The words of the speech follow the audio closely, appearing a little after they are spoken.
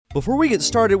Before we get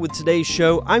started with today's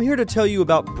show, I'm here to tell you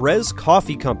about Brez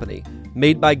Coffee Company,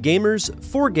 made by gamers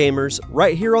for gamers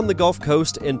right here on the Gulf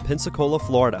Coast in Pensacola,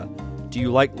 Florida. Do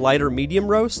you like light or medium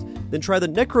roast? Then try the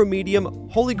Necro Medium,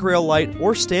 Holy Grail Light,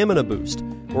 or Stamina Boost.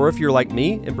 Or if you're like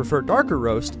me and prefer darker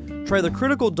roast, try the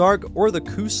Critical Dark or the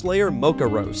Coup Slayer Mocha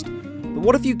Roast. But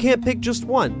what if you can't pick just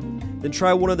one? Then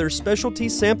try one of their specialty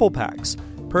sample packs,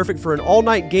 perfect for an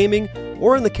all-night gaming,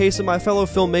 or in the case of my fellow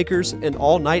filmmakers, an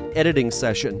all-night editing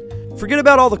session. Forget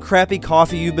about all the crappy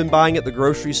coffee you've been buying at the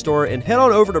grocery store and head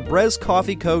on over to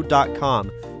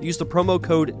brezcoffeeco.com. Use the promo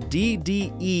code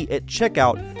DDE at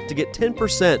checkout to get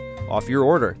 10% off your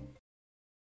order.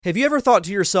 Have you ever thought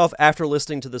to yourself after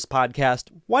listening to this podcast,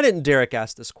 why didn't Derek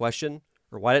ask this question?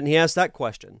 Or why didn't he ask that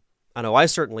question? I know I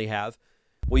certainly have.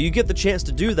 Well, you get the chance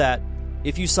to do that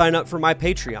if you sign up for my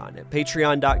Patreon at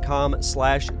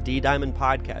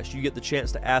patreon.com/DDiamondPodcast. You get the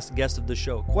chance to ask guests of the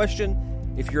show a question.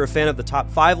 If you're a fan of the top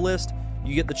 5 list,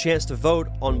 you get the chance to vote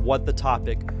on what the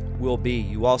topic will be.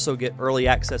 You also get early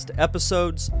access to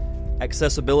episodes,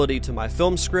 accessibility to my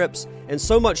film scripts, and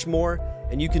so much more.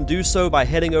 And you can do so by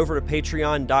heading over to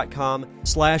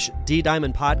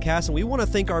patreon.com/DDiamondPodcast. And we want to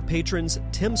thank our patrons,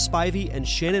 Tim Spivey and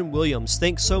Shannon Williams.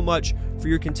 Thanks so much for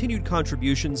your continued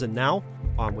contributions. And now,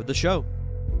 on with the show.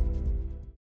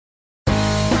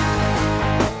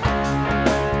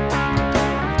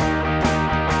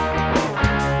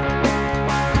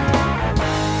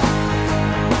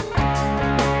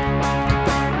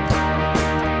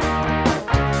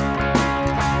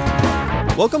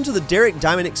 Welcome to the Derek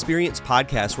Diamond Experience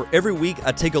podcast, where every week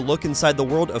I take a look inside the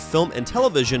world of film and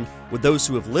television with those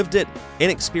who have lived it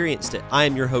and experienced it. I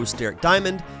am your host, Derek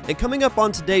Diamond, and coming up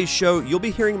on today's show, you'll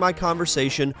be hearing my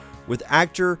conversation with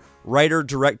actor, writer,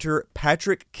 director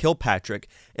Patrick Kilpatrick.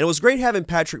 And it was great having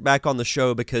Patrick back on the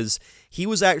show because he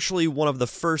was actually one of the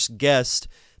first guests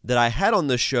that I had on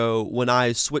the show when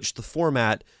I switched the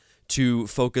format to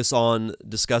focus on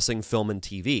discussing film and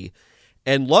TV.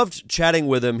 And loved chatting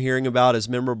with him, hearing about his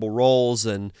memorable roles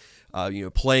and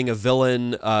playing a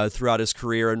villain throughout his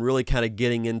career and really kind of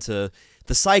getting into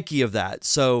the psyche of that.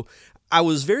 So I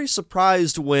was very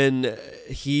surprised when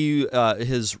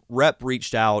his rep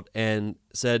reached out and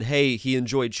said, hey, he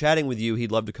enjoyed chatting with you.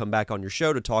 He'd love to come back on your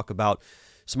show to talk about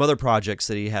some other projects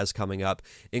that he has coming up,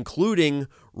 including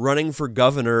running for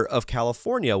governor of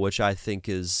California, which I think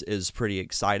is pretty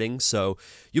exciting. So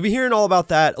you'll be hearing all about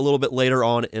that a little bit later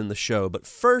on in the show. But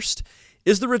first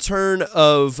is the return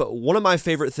of one of my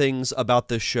favorite things about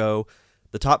this show,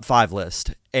 the top 5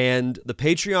 list. And the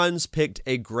Patreons picked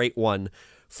a great one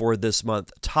for this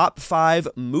month, top 5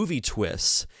 movie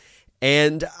twists.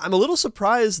 And I'm a little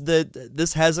surprised that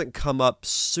this hasn't come up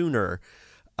sooner.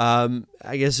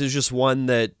 I guess it's just one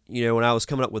that, when I was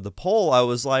coming up with the poll, I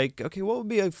was like, okay, what would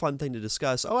be a fun thing to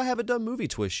discuss? Oh, I haven't done movie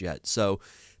twists yet. So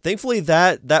thankfully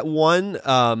that won.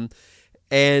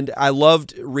 And I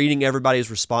loved reading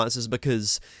everybody's responses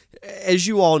because, as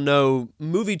you all know,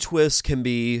 movie twists can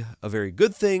be a very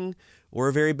good thing or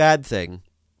a very bad thing.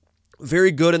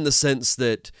 Very good in the sense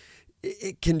that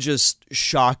it can just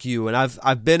shock you. And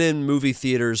I've been in movie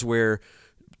theaters where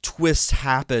twists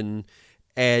happen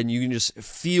and you can just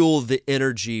feel the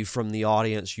energy from the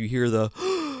audience. You hear the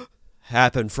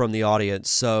happen from the audience.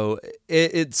 So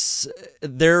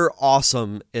they're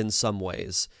awesome in some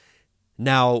ways.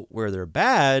 Now, where they're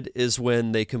bad is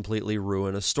when they completely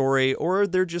ruin a story or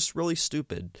they're just really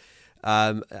stupid.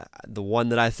 The one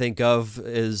that I think of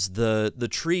is the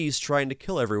trees trying to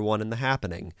kill everyone in The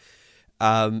Happening.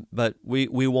 But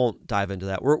we won't dive into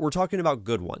that. We're talking about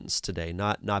good ones today,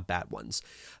 not bad ones.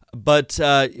 But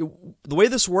the way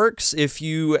this works, if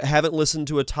you haven't listened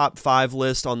to a top 5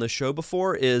 list on the show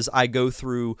before, is I go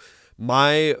through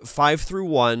my 5 through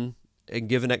 1 and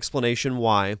give an explanation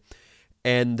why,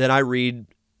 and then I read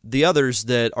the others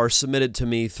that are submitted to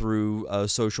me through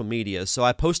social media. So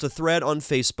I post a thread on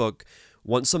Facebook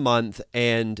once a month,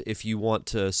 and if you want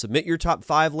to submit your top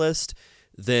 5 list,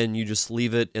 then you just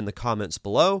leave it in the comments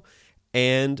below,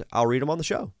 and I'll read them on the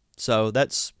show. So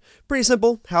that's pretty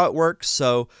simple how it works.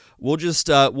 So we'll just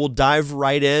we'll dive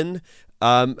right in.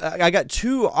 I got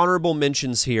 2 honorable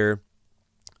mentions here.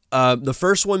 The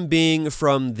first one being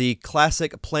from the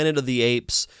classic Planet of the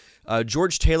Apes.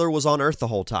 George Taylor was on Earth the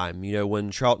whole time.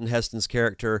 When Charlton Heston's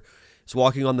character is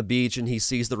walking on the beach and he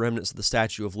sees the remnants of the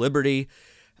Statue of Liberty.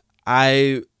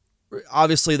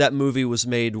 Obviously that movie was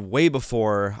made way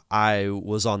before I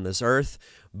was on this earth,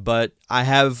 but I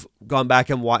have gone back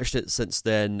and watched it since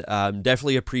then.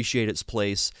 Definitely appreciate its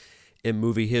place in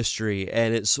movie history.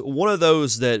 And it's one of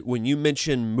those that when you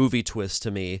mention movie twist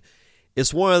to me,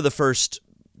 it's one of the first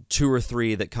 2 or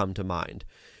 3 that come to mind.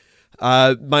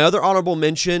 My other honorable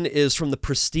mention is from The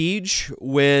Prestige,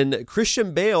 when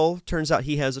Christian Bale, turns out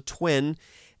he has a twin,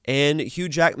 and Hugh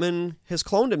Jackman has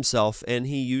cloned himself, and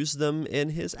he used them in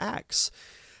his acts.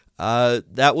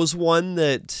 That was one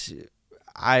that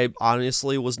I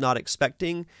honestly was not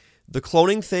expecting. The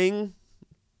cloning thing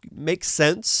makes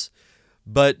sense,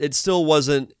 but it still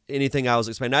wasn't anything I was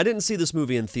expecting. I didn't see this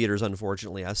movie in theaters,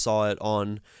 unfortunately. I saw it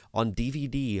on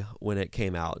DVD when it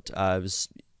came out.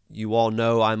 You all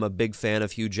know I'm a big fan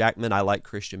of Hugh Jackman. I like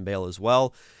Christian Bale as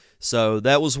well. So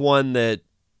that was one that,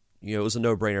 it was a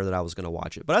no-brainer that I was going to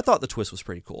watch it. But I thought the twist was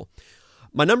pretty cool.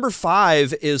 My number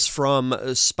 5 is from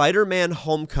Spider-Man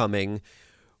Homecoming,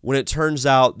 when it turns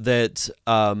out that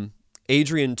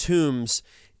Adrian Toomes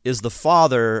is the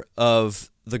father of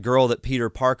the girl that Peter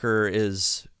Parker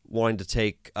is wanting to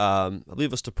take, I believe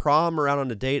it was to prom or out on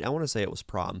a date. I want to say it was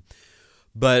prom.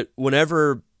 But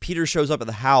whenever Peter shows up at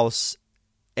the house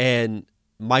and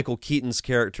Michael Keaton's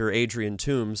character, Adrian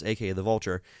Toomes, a.k.a. the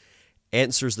Vulture,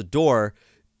 answers the door,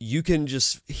 you can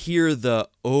just hear the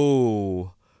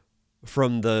 "oh"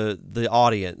 from the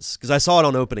audience. Because I saw it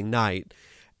on opening night,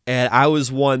 and I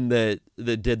was one that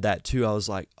did that too. I was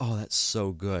like, oh, that's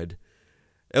so good.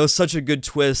 It was such a good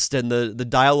twist, and the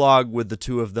dialogue with the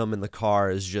two of them in the car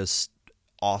is just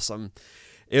awesome.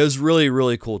 It was really,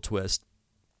 really cool twist.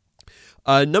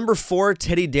 Number 4,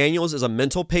 Teddy Daniels is a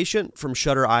mental patient from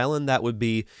Shutter Island. That would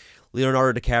be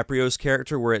Leonardo DiCaprio's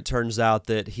character, where it turns out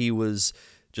that he was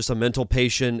just a mental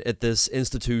patient at this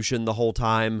institution the whole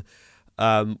time.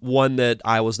 One that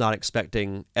I was not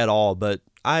expecting at all, but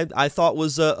I thought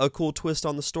was a cool twist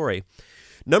on the story.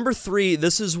 Number 3,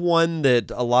 this is one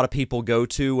that a lot of people go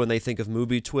to when they think of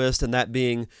movie twist, and that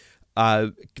being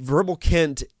Verbal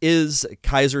Kint is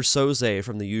Kaiser Soze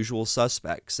from The Usual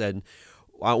Suspects. And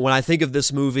when I think of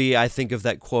this movie, I think of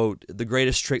that quote, "The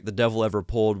greatest trick the devil ever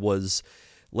pulled was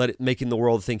making the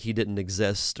world think he didn't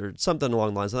exist," or something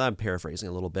along the lines. I'm paraphrasing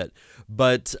a little bit.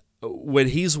 But when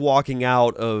he's walking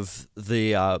out of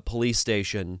the police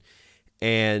station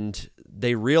and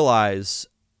they realize,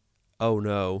 oh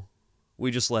no, we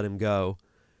just let him go,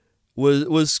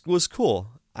 was cool.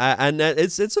 And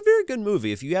it's a very good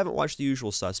movie. If you haven't watched The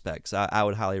Usual Suspects, I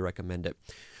would highly recommend it.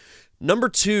 Number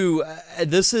 2,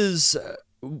 this is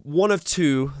one of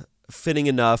two, fitting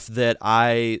enough, that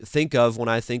I think of when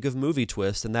I think of movie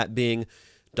twist, and that being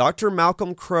Dr.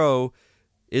 Malcolm Crowe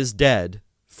is dead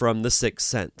from The Sixth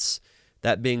Sense,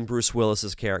 that being Bruce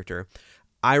Willis's character.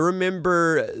 I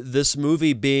remember this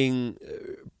movie being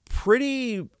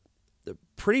pretty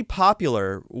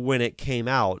popular when it came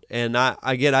out, and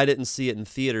I didn't see it in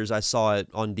theaters. I saw it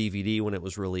on DVD when it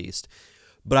was released,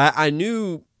 but I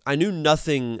knew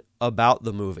nothing about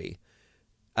the movie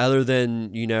other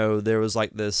than, there was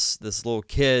like this little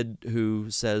kid who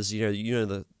says,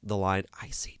 the line, "I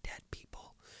see dead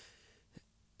people."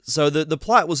 So the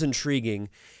plot was intriguing,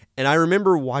 and I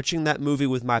remember watching that movie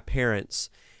with my parents,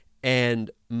 and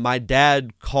my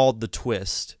dad called the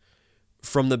twist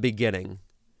from the beginning.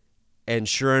 And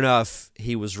sure enough,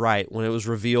 he was right when it was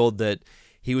revealed that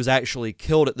he was actually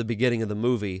killed at the beginning of the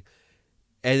movie.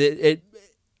 And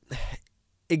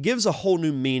it gives a whole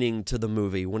new meaning to the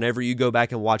movie. Whenever you go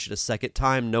back and watch it a second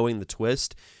time, knowing the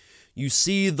twist, you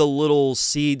see the little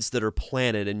seeds that are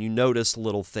planted, and you notice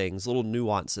little things, little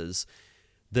nuances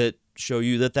that show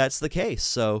you that that's the case.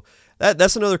 So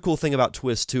that's another cool thing about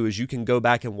twist too, is you can go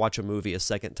back and watch a movie a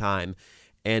second time,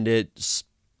 and it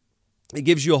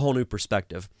gives you a whole new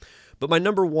perspective. But my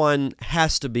number 1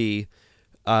 has to be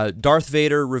Darth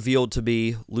Vader revealed to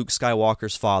be Luke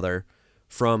Skywalker's father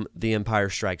from The Empire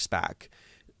Strikes Back.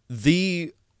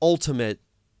 The ultimate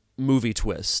movie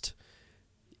twist.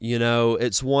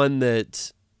 It's one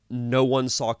that no one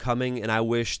saw coming, and I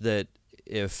wish that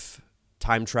if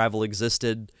time travel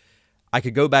existed, I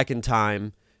could go back in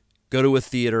time, go to a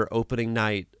theater opening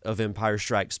night of Empire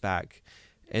Strikes Back,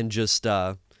 and just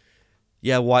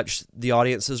watch the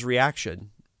audience's reaction.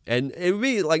 And it would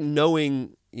be like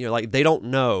knowing, they don't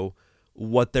know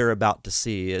what they're about to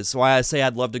see. It's why I say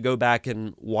I'd love to go back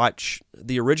and watch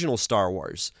the original Star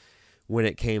Wars when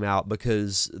it came out,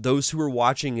 because those who are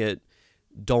watching it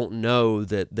don't know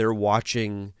that they're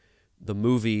watching the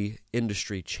movie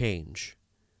industry change.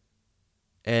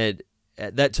 And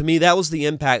that, to me, that was the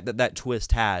impact that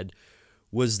twist had,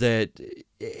 was that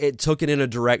it took it in a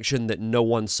direction that no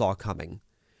one saw coming.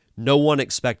 No one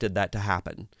expected that to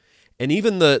happen. And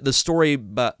even the story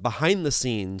behind the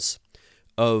scenes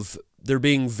of there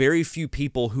being very few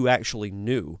people who actually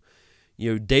knew.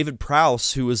 David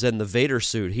Prowse, who was in the Vader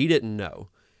suit, he didn't know.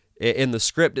 In the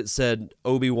script, it said,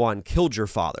 Obi-Wan killed your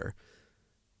father.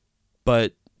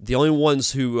 But The only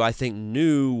ones who I think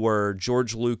knew were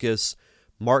George Lucas,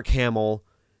 Mark Hamill,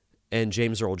 and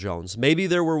James Earl Jones. Maybe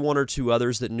there were one or two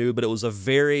others that knew, but it was a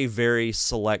very, very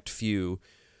select few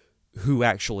who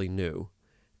actually knew.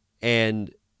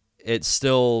 And it's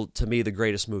still, to me, the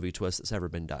greatest movie twist that's ever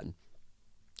been done.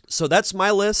 So that's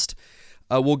my list.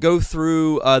 We'll go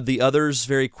through the others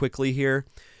very quickly here.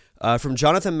 From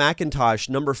Jonathan McIntosh,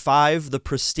 number 5, The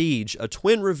Prestige, a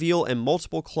twin reveal and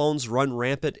multiple clones run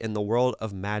rampant in the world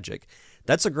of magic.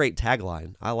 That's a great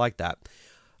tagline. I like that.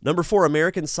 Number 4,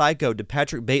 American Psycho, did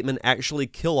Patrick Bateman actually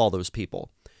kill all those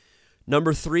people?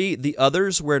 Number 3, The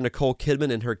Others, where Nicole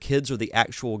Kidman and her kids are the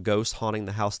actual ghosts haunting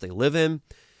the house they live in.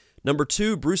 Number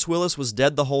 2, Bruce Willis was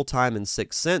dead the whole time in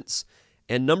Sixth Sense.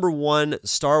 And number 1,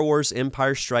 Star Wars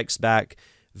Empire Strikes Back,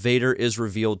 Vader is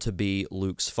revealed to be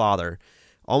Luke's father.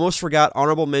 Almost forgot,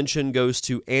 honorable mention goes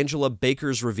to Angela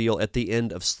Baker's reveal at the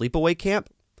end of Sleepaway Camp.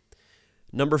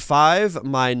 Number 5,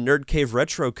 my Nerd Cave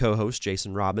Retro co-host,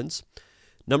 Jason Robbins.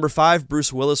 Number 5,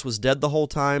 Bruce Willis was dead the whole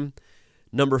time.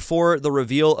 Number 4, the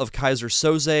reveal of Kaiser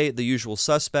Soze, The Usual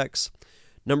Suspects.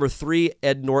 Number 3,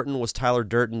 Ed Norton was Tyler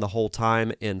Durden the whole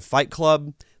time in Fight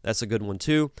Club. That's a good one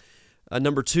too.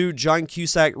 Number 2, John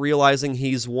Cusack realizing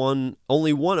he's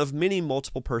only one of many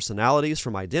multiple personalities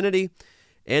from Identity.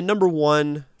 And number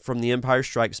 1, from The Empire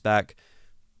Strikes Back.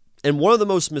 And one of the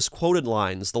most misquoted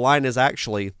lines, the line is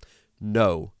actually,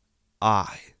 "No,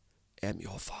 I am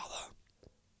your father."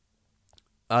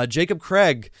 Jacob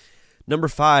Craig, number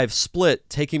 5, Split,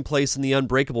 taking place in the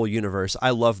Unbreakable universe.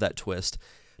 I love that twist.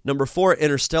 Number 4,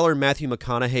 Interstellar, Matthew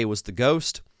McConaughey was the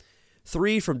ghost.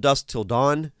 3, From Dusk Till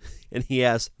Dawn, and he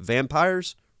asks,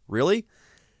 vampires? Really?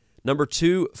 Number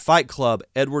 2, Fight Club,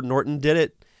 Edward Norton did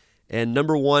it. And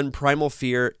number 1, Primal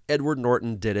Fear, Edward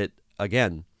Norton did it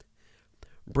again.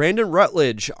 Brandon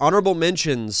Rutledge, honorable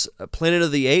mentions, Planet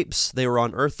of the Apes, they were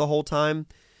on Earth the whole time.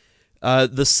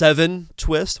 The Seven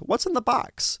twist, what's in the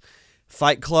box?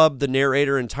 Fight Club, the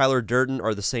narrator and Tyler Durden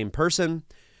are the same person.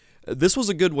 This was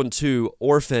a good one too.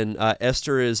 Orphan,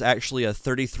 Esther is actually a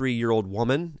 33-year-old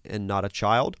woman and not a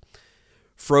child.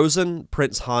 Frozen,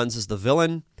 Prince Hans is the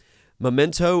villain.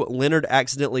 Memento, Leonard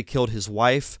accidentally killed his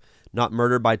wife, not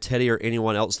murdered by Teddy or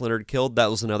anyone else Leonard killed. That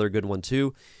was another good one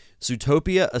too.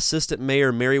 Zootopia, Assistant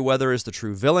Mayor Merriweather is the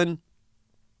true villain.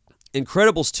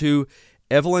 Incredibles 2,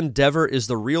 Evelyn Dever is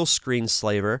the real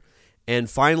screenslaver. And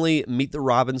finally, Meet the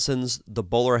Robinsons, the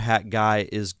bowler hat guy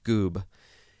is Goob.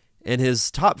 In his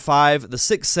top 5, The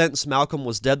Sixth Sense, Malcolm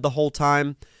was dead the whole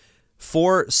time.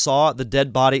 4, Saw, the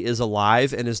dead body is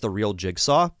alive and is the real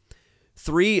Jigsaw.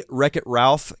 3, Wreck-It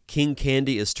Ralph, King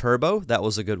Candy is Turbo. That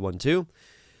was a good one too.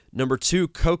 Number 2,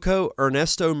 Coco,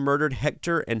 Ernesto murdered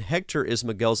Hector, and Hector is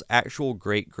Miguel's actual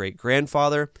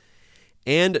great-great-grandfather.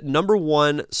 And number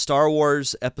 1, Star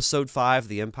Wars Episode 5,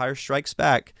 The Empire Strikes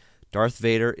Back, Darth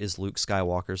Vader is Luke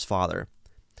Skywalker's father.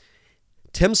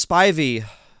 Tim Spivey,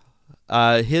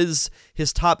 his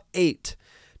top 8.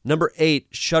 Number 8,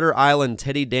 Shutter Island,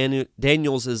 Teddy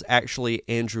Daniels is actually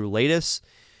Andrew Latis.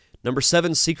 Number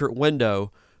 7, Secret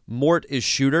Window, Mort is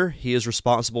Shooter. He is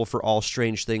responsible for all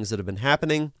strange things that have been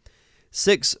happening.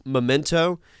 6,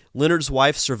 Memento, Leonard's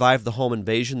wife survived the home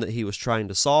invasion that he was trying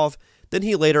to solve. Then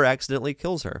he later accidentally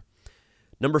kills her.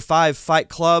 Number 5, Fight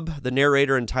Club, the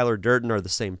narrator and Tyler Durden are the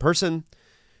same person.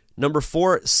 Number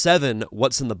 4, 7,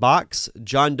 What's in the Box,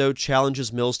 John Doe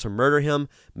challenges Mills to murder him,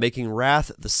 making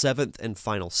Wrath the 7th and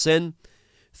final sin.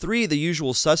 3, The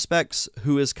Usual Suspects,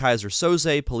 Who is Kaiser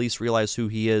Soze? Police realize who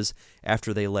he is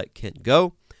after they let Kent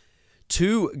go.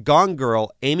 2, Gone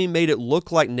Girl, Amy made it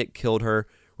look like Nick killed her,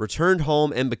 returned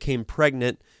home and became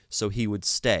pregnant so he would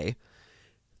stay.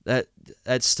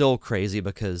 That's still crazy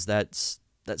because that's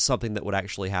something that would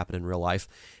actually happen in real life.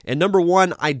 And number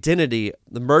 1, Identity.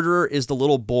 The murderer is the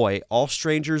little boy. All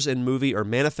strangers in movie are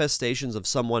manifestations of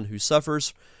someone who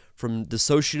suffers from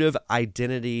dissociative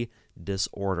identity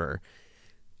disorder.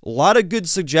 A lot of good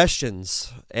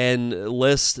suggestions and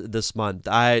lists this month.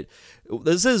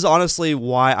 This is honestly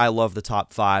why I love the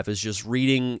top 5, is just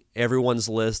reading everyone's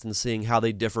list and seeing how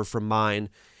they differ from mine.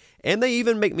 And they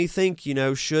even make me think,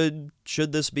 should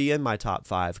this be in my top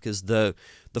 5? Because the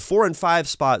 4 and 5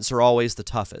 spots are always the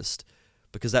toughest,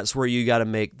 because that's where you got to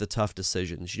make the tough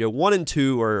decisions. 1 and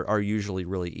 2 are usually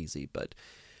really easy. But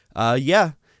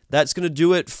yeah, that's going to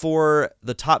do it for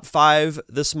the top 5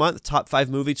 this month. Top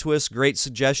 5 movie twists. Great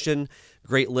suggestion.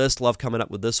 Great list. Love coming up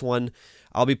with this one.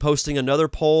 I'll be posting another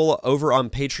poll over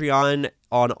on Patreon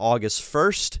on August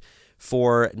 1st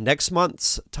for next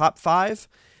month's top 5.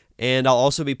 And I'll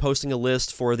also be posting a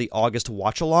list for the August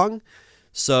watch-along.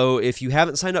 So if you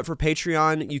haven't signed up for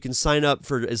Patreon, you can sign up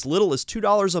for as little as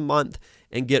 $2 a month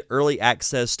and get early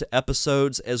access to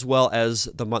episodes as well as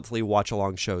the monthly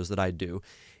watch-along shows that I do.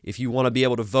 If you want to be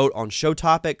able to vote on show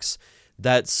topics,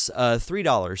 that's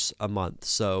 $3 a month.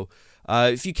 So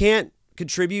if you can't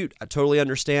contribute, I totally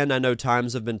understand. I know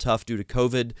times have been tough due to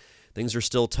COVID. Things are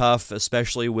still tough,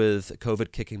 especially with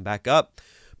COVID kicking back up.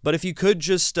 But if you could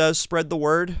just spread the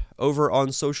word over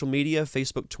on social media,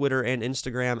 Facebook, Twitter, and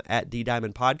Instagram at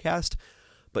D-Diamond Podcast.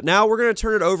 But now we're going to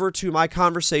turn it over to my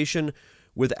conversation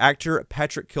with actor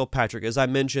Patrick Kilpatrick. As I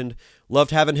mentioned,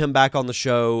 loved having him back on the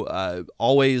show.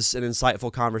 Always an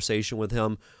insightful conversation with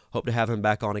him. Hope to have him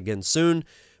back on again soon.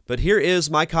 But here is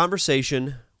my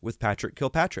conversation with Patrick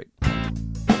Kilpatrick.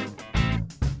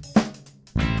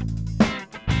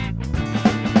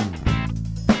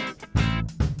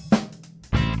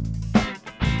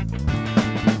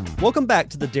 Welcome back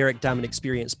to the Derek Diamond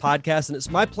Experience podcast, and it's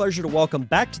my pleasure to welcome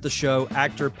back to the show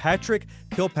actor Patrick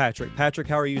Kilpatrick. Patrick,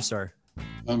 how are you, sir?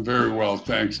 I'm very well,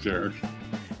 thanks, Derek.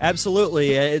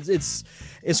 Absolutely. It's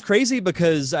crazy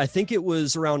because I think it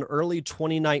was around early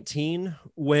 2019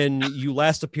 when you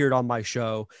last appeared on my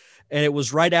show, and it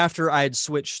was right after I had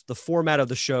switched the format of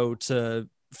the show to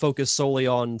focus solely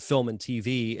on film and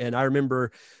TV, and I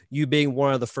remember you being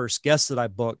one of the first guests that I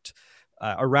booked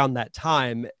around that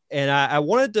time. And I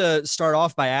wanted to start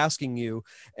off by asking you,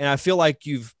 and I feel like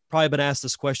you've probably been asked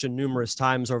this question numerous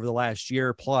times over the last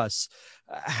year plus,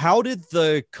 how did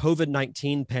the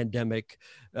COVID-19 pandemic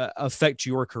affect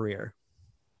your career?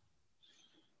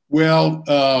 Well,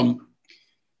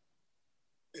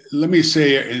 let me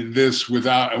say this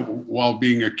while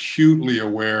being acutely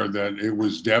aware that it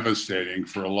was devastating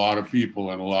for a lot of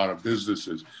people and a lot of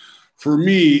businesses. For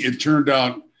me, it turned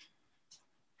out,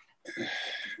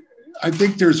 I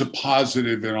think there's a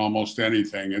positive in almost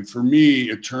anything. And for me,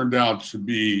 it turned out to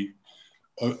be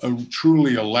a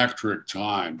truly electric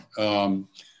time.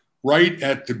 Right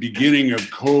at the beginning of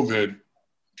COVID,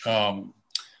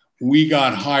 we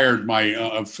got hired,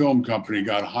 my film company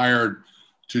got hired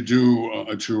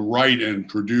to write and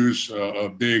produce a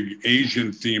big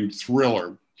Asian themed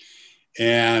thriller.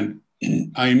 And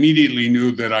I immediately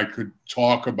knew that I could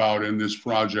talk about in this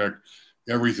project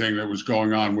everything that was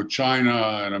going on with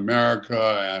China and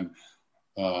America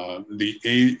and the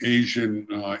Asian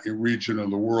region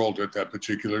of the world at that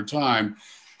particular time.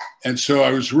 And so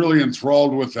I was really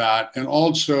enthralled with that. And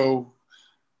also,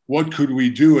 what could we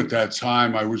do at that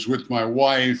time? I was with my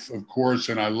wife, of course,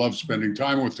 and I love spending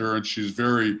time with her. And she's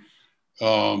very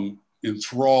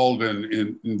enthralled and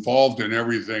involved in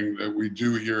everything that we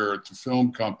do here at the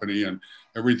film company and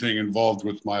everything involved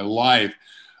with my life.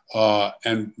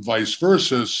 And vice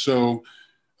versa. So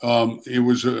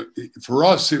for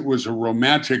us, it was a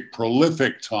romantic,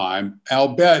 prolific time,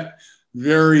 albeit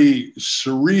very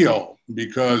surreal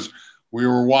because we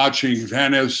were watching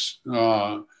Venice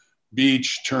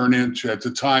Beach turn into, at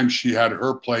the time she had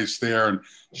her place there and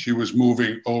she was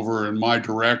moving over in my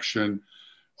direction.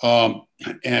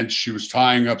 And she was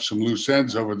tying up some loose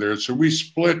ends over there. So we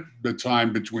split the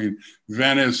time between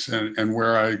Venice and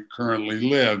where I currently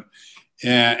live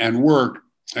and work.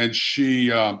 And and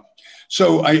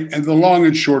the long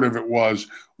and short of it was,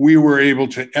 we were able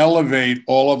to elevate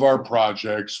all of our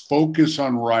projects, focus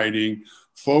on writing,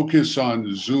 focus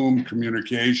on Zoom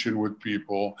communication with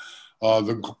people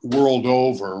the world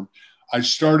over. I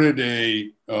started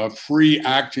a free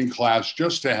acting class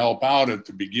just to help out at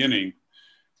the beginning.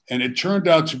 And it turned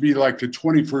out to be like the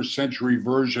 21st century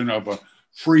version of a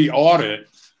free audit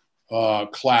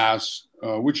class,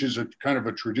 which is a kind of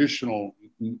a traditional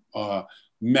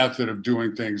method of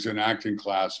doing things in acting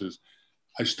classes.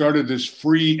 I started this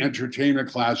free entertainment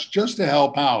class just to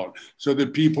help out so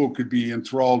that people could be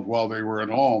enthralled while they were at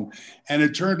home. And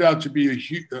it turned out to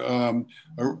be a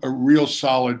real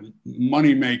solid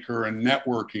moneymaker and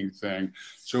networking thing.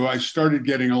 So I started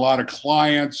getting a lot of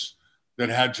clients that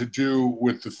had to do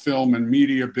with the film and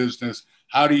media business.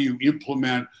 How do you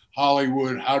implement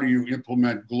Hollywood? How do you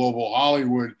implement global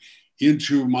Hollywood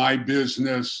into my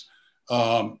business?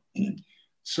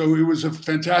 So it was a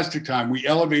fantastic time. We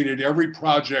elevated every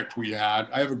project we had.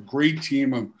 I have a great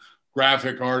team of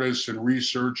graphic artists and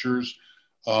researchers.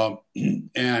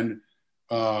 And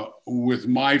with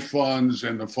my funds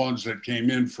and the funds that came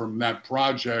in from that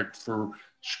project for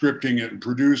scripting it and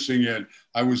producing it,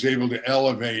 I was able to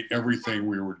elevate everything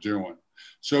we were doing.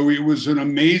 So it was an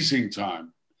amazing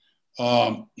time,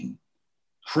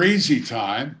 crazy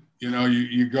time. You know,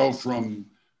 you go from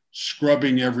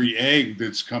scrubbing every egg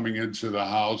that's coming into the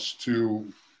house to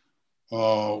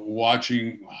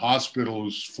watching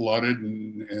hospitals flooded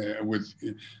and with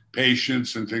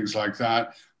patients and things like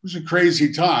that. was a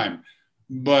crazy time.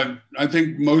 But I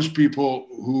think most people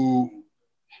who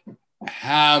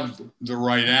have the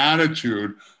right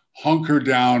attitude hunker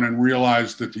down and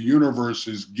realize that the universe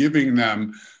is giving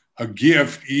them a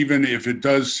gift, even if it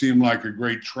does seem like a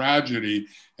great tragedy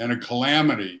and a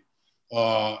calamity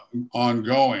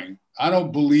ongoing. I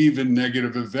don't believe in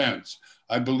negative events.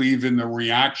 I believe in the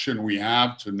reaction we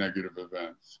have to negative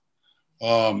events,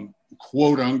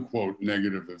 quote unquote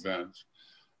negative events.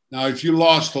 Now, if you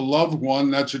lost a loved one,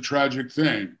 that's a tragic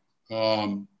thing.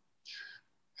 And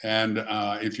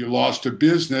if you lost a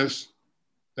business,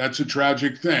 that's a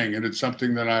tragic thing. And it's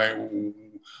something that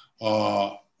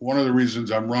one of the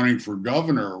reasons I'm running for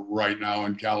governor right now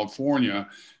in California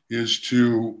is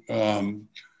to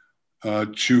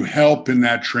help in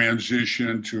that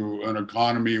transition to an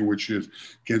economy which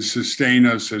can sustain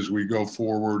us as we go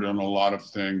forward on a lot of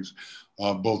things,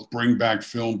 both bring back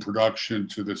film production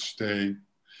to the state,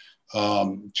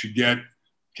 to get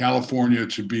California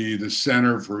to be the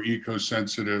center for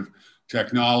eco-sensitive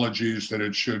technologies that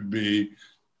it should be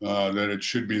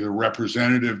the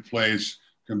representative place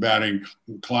combating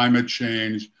climate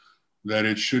change,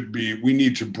 we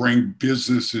need to bring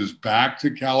businesses back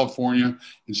to California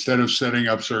instead of setting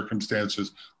up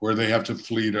circumstances where they have to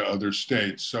flee to other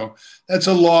states. So that's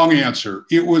a long answer.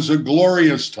 It was a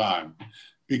glorious time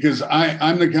because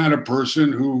I'm the kind of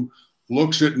person who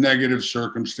looks at negative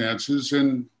circumstances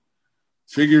and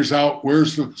figures out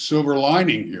where's the silver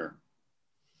lining here.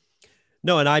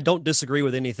 No, and I don't disagree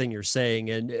with anything you're saying.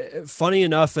 And funny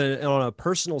enough, and on a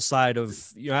personal side of,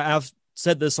 I've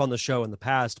said this on the show in the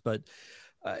past, but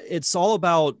it's all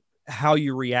about how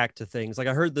you react to things. Like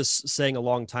I heard this saying a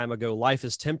long time ago, life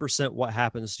is 10% what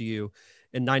happens to you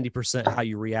and 90% how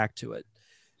you react to it.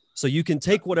 So you can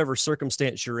take whatever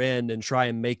circumstance you're in and try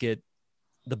and make it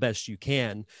the best you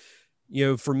can.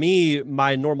 For me,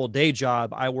 my normal day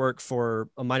job, I work for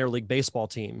a minor league baseball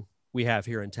team we have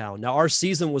here in town. Now, our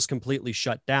season was completely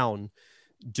shut down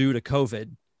due to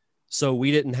COVID. So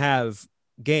we didn't have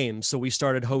games. So we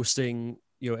started hosting,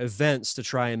 events to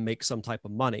try and make some type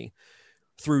of money.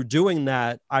 Through doing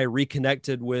that, I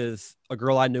reconnected with a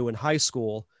girl I knew in high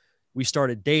school. We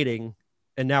started dating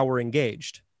and now we're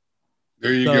engaged.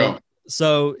 There you go.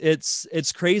 So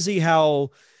it's crazy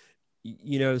how,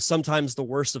 sometimes the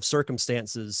worst of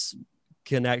circumstances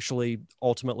can actually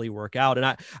ultimately work out.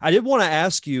 And I did want to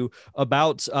ask you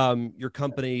about your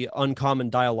company, Uncommon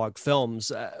Dialogue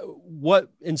Films. What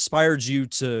inspired you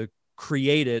to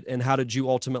create it and how did you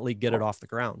ultimately get it off the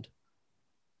ground?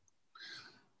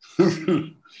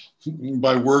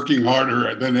 By working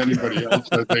harder than anybody else,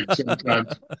 I think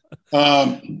sometimes.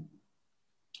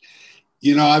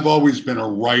 I've always been a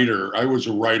writer. I was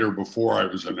a writer before I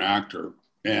was an actor.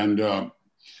 And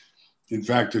in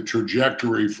fact, the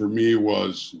trajectory for me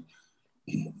was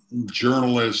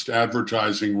journalist,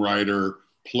 advertising writer,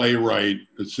 playwright,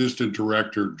 assistant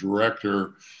director,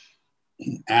 director,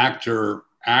 actor,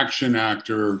 action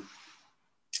actor,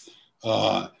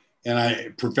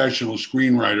 and professional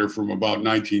screenwriter from about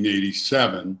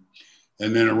 1987.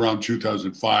 And then around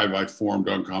 2005, I formed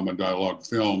Uncommon Dialogue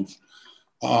Films.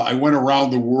 I went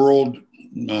around the world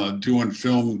doing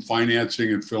film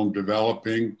financing and film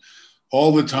developing,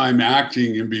 all the time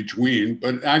acting in between.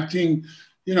 But acting,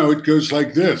 it goes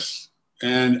like this.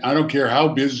 And I don't care how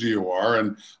busy you are.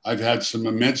 And I've had some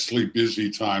immensely busy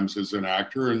times as an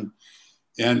actor.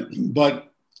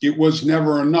 But it was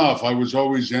never enough. I was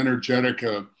always energetic.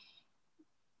 And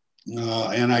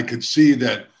I could see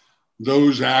that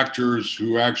those actors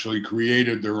who actually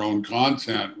created their own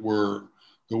content were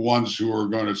the ones who are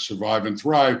going to survive and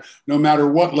thrive, no matter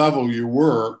what level you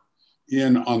were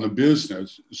in on the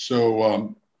business.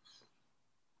 So,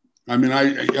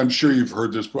 I'm sure you've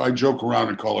heard this, but I joke around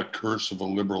and call it curse of a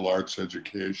liberal arts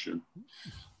education,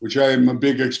 which I am a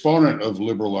big exponent of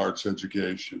liberal arts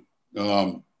education.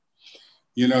 You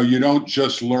don't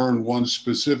just learn one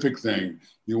specific thing.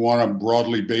 You want a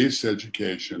broadly based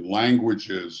education,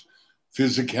 languages,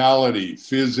 physicality,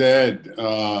 phys ed.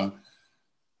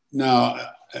 Now,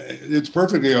 it's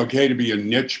perfectly okay to be a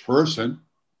niche person,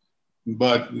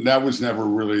 but that was never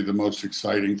really the most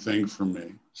exciting thing for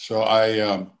me. So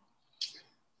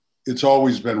it's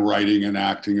always been writing and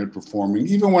acting and performing.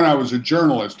 Even when I was a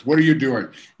journalist, what are you doing?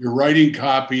 You're writing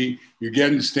copy,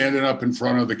 you're standing up in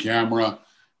front of the camera,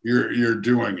 you're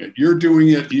doing it. You're doing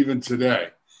it even today.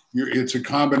 It's a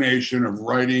combination of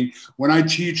writing. When I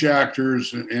teach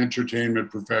actors and entertainment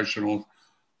professionals,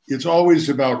 it's always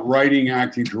about writing,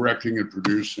 acting, directing, and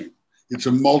producing. It's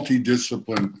a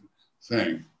multidisciplined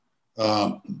thing.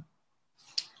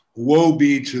 woe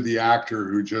be to the actor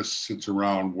who just sits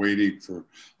around waiting for.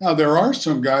 Now, there are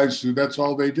some guys who that's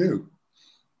all they do.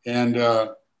 And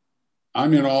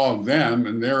I'm in awe of them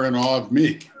and they're in awe of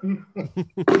me.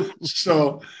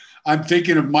 So I'm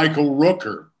thinking of Michael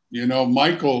Rooker. You know,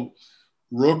 Michael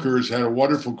Rooker's had a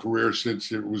wonderful career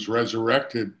since it was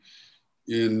resurrected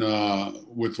in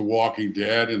with The Walking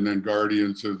Dead and then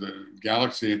Guardians of the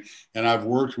Galaxy. And I've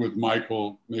worked with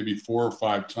Michael maybe 4 or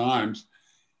 5 times.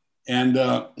 And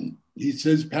he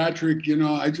says, Patrick, you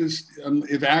know, I just,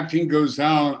 if acting goes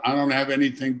down, I don't have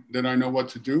anything that I know what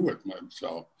to do with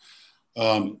myself.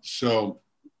 So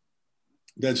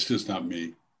that's just not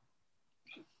me.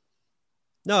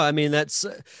 No, I mean, that's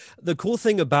the cool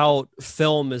thing about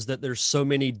film is that there's so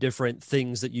many different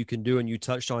things that you can do. And you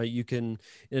touched on it. You can,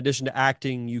 in addition to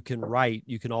acting, you can write,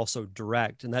 you can also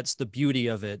direct. And that's the beauty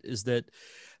of it, is that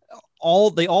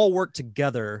they all work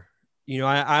together. You know,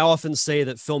 I often say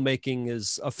that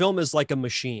a film is like a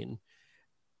machine,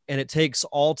 and it takes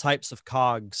all types of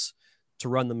cogs to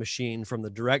run the machine, from the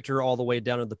director all the way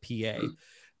down to the PA.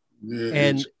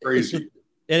 It's crazy.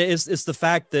 It's the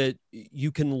fact that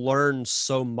you can learn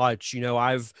so much. You know,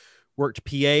 I've worked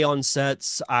PA on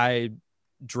sets. I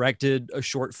directed a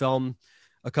short film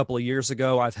a couple of years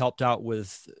ago. I've helped out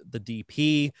with the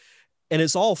DP, and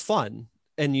it's all fun.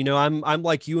 And, you know, I'm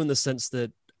like you in the sense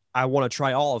that I want to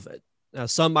try all of it. Now,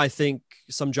 some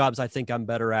jobs I think I'm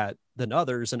better at than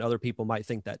others, and other people might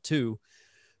think that too,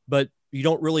 but you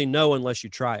don't really know unless you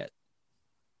try it.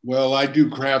 Well, I do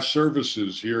craft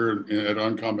services here at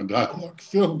Uncommon Dialogue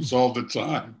Films all the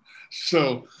time.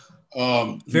 So,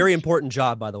 very important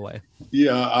job, by the way.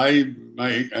 Yeah,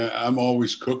 I'm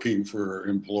always cooking for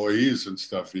employees and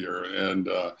stuff here, and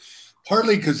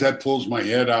partly because that pulls my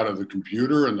head out of the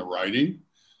computer and the writing,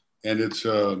 and it's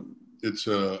a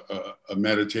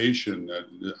meditation that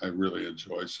I really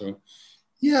enjoy. So,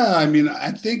 yeah, I mean,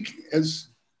 I think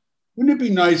wouldn't it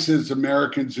be nice as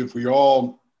Americans if we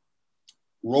all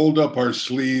rolled up our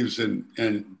sleeves and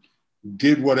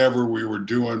did whatever we were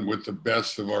doing with the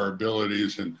best of our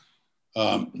abilities, and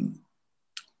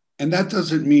that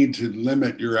doesn't mean to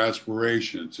limit your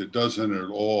aspirations. It doesn't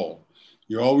at all.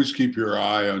 You always keep your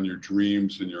eye on your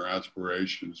dreams and your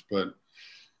aspirations. But,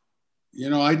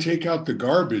 you know, I take out the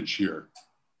garbage here,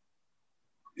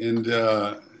 and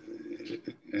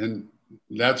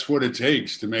that's what it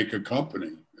takes to make a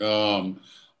company.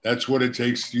 That's what it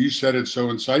takes. You said it so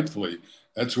insightfully.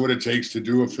 That's what it takes to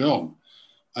do a film.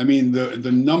 I mean,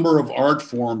 the number of art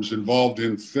forms involved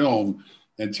in film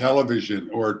and television,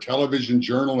 or television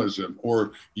journalism,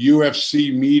 or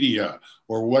UFC media,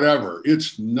 or whatever,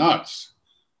 it's nuts.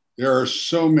 There are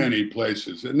so many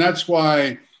places. And that's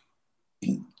why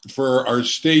for our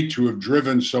state to have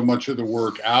driven so much of the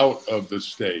work out of the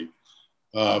state,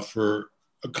 for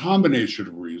a combination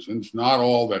of reasons, not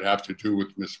all that have to do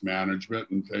with mismanagement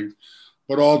and things,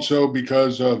 but also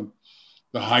because of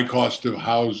the high cost of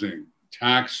housing,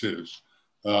 taxes,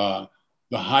 the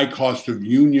high cost of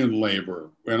union labor.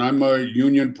 And I'm a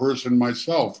union person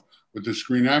myself with the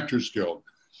Screen Actors Guild.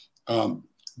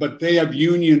 But they have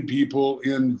union people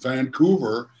in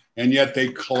Vancouver, and yet they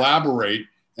collaborate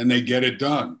and they get it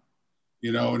done.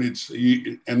 You know,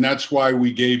 and that's why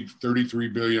we gave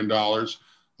 $33 billion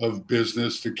of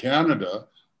business to Canada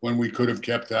when we could have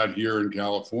kept that here in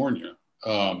California.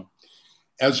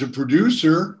 As a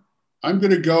producer, I'm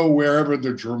going to go wherever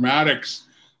the dramatics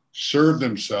serve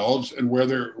themselves and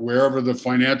wherever the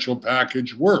financial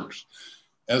package works.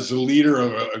 As the leader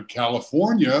of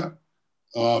California,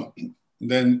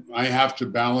 then I have to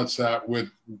balance that with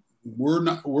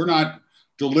we're not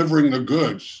delivering the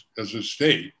goods as a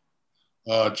state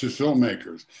to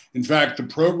filmmakers. In fact, the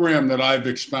program that I've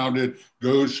expounded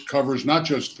covers not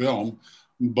just film,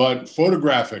 but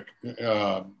photographic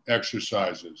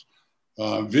exercises,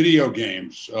 video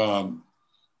games,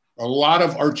 a lot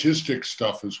of artistic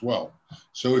stuff as well.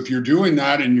 So if you're doing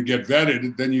that and you get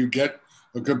vetted, then you get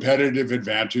a competitive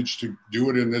advantage to do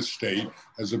it in this state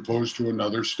as opposed to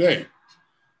another state.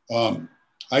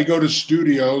 I go to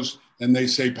studios and they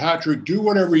say, Patrick, do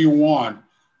whatever you want,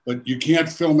 but you can't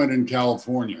film it in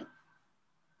California.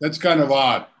 That's kind of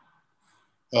odd,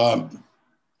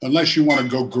 unless you want to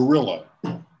go guerrilla.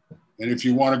 And if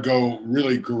you want to go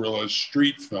really guerrilla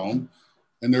street film,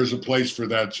 and there's a place for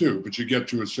that too, but you get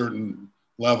to a certain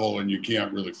level and you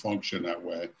can't really function that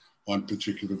way on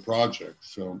particular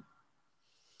projects. So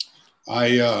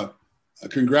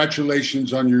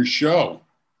congratulations on your show.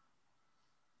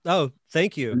 Oh,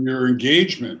 thank you. And your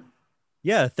engagement.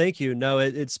 Yeah, thank you. No,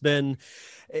 it's been,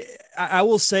 I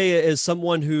will say, as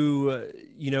someone who,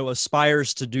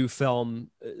 aspires to do film,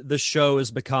 this show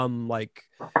has become like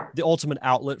the ultimate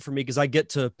outlet for me, because I get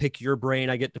to pick your brain.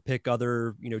 I get to pick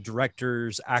other,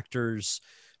 directors, actors,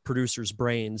 producers'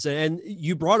 brains. And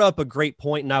you brought up a great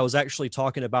point, and I was actually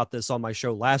talking about this on my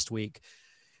show last week.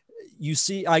 You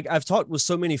see, I've talked with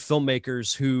so many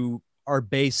filmmakers who are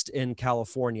based in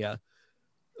California,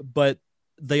 but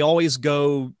they always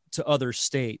go to other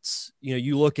states.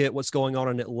 You look at what's going on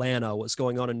in Atlanta, what's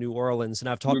going on in New Orleans. And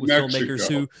I've talked with filmmakers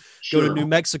who go to New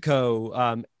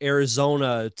Mexico,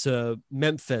 Arizona, to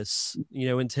Memphis,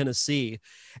 in Tennessee.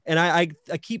 And I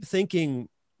keep thinking,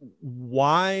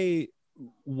 why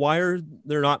are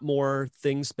there not more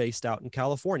things based out in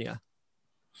California?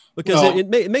 Because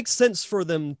it makes sense for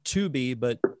them to be,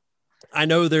 but I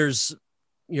know there's,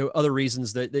 other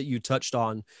reasons that you touched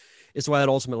on. It's why that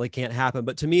ultimately can't happen.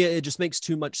 But to me, it just makes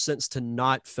too much sense to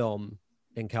not film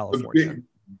in California. The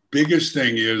biggest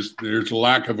thing is there's a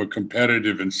lack of a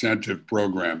competitive incentive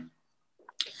program.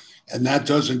 And that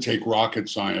doesn't take rocket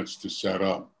science to set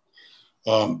up.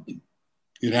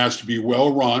 It has to be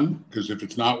well run, because if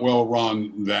it's not well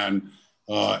run, then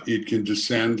it can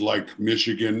descend, like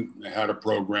Michigan had a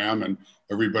program and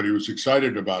everybody was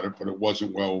excited about it, but it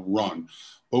wasn't well run.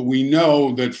 But we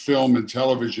know that film and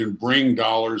television bring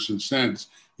dollars and cents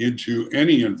into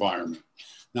any environment.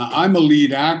 Now, I'm a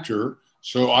lead actor,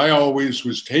 so I always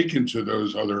was taken to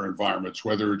those other environments,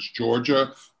 whether it's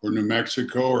Georgia or New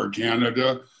Mexico or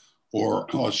Canada or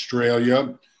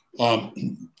Australia.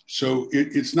 So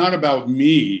it's not about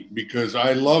me, because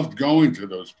I loved going to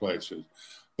those places.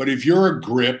 But if you're a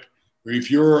grip, or if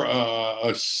you're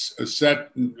a set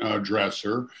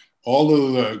dresser, all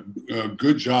of the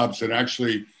good jobs that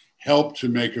actually help to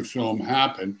make a film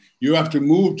happen, you have to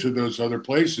move to those other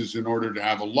places in order to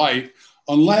have a life,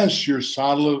 unless you're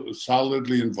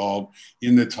solidly involved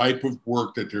in the type of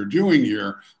work that they're doing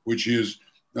here, which is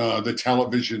the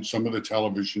television, some of the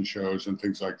television shows and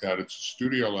things like that. It's a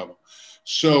studio level.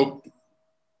 So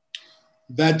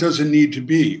that doesn't need to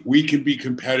be. We can be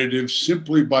competitive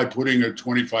simply by putting a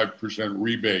 25%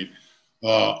 rebate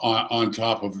on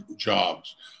top of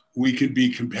jobs. We can be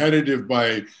competitive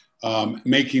by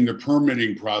making the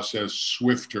permitting process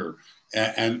swifter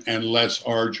and less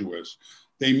arduous.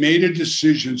 They made a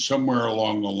decision somewhere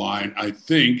along the line, I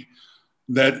think,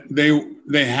 that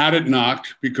they had it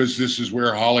knocked, because this is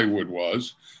where Hollywood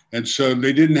was. And so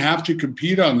they didn't have to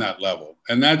compete on that level.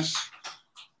 And that's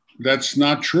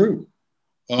not true.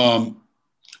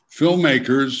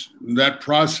 Filmmakers, that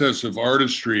process of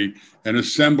artistry and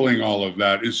assembling all of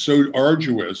that is so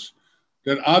arduous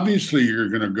that obviously you're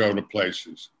going to go to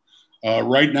places.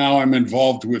 Right now, I'm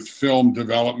involved with film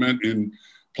development in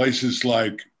places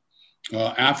like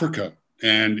Africa,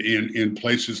 and in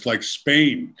places like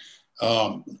Spain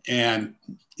and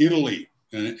Italy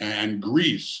and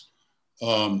Greece,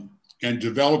 and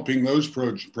developing those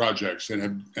projects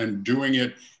and doing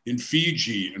it in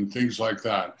Fiji and things like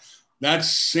that. That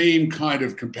same kind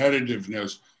of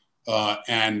competitiveness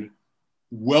and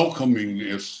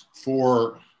welcomingness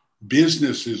for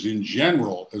businesses in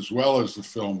general, as well as the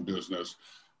film business,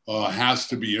 has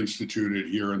to be instituted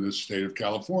here in the state of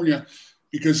California.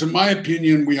 Because in my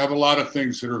opinion, we have a lot of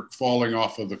things that are falling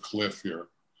off of the cliff here.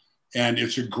 And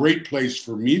it's a great place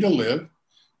for me to live,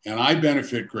 and I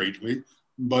benefit greatly,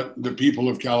 but the people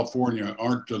of California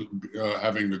aren't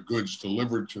having the goods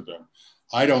delivered to them,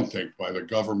 I don't think, by the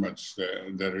governments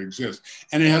that exist.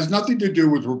 And it has nothing to do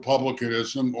with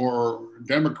republicanism or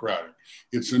Democratic.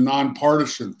 It's a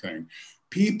nonpartisan thing.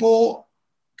 People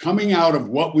coming out of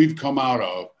what we've come out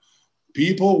of,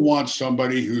 people want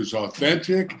somebody who's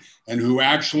authentic and who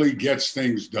actually gets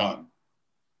things done.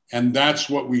 And that's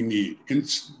what we need. And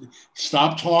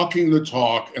stop talking the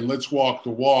talk and let's walk the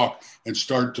walk and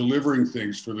start delivering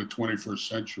things for the 21st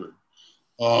century.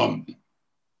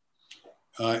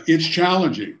 It's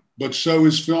challenging, but so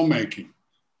is filmmaking.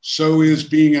 So is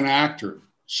being an actor.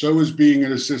 So is being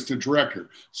an assistant director.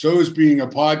 So is being a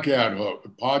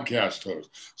podcast host.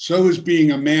 So is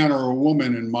being a man or a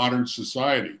woman in modern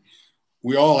society.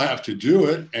 We all have to do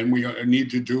it, and we need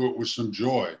to do it with some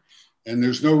joy. And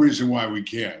there's no reason why we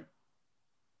can't.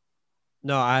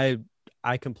 No,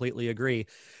 I completely agree.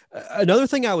 Another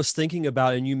thing I was thinking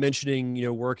about, and you mentioning,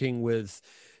 working with,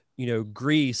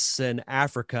 Greece and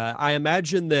Africa, I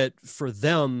imagine that for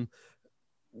them,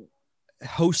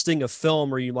 hosting a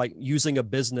film or using a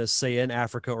business, say in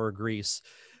Africa or Greece,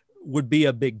 would be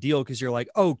a big deal, because you're like,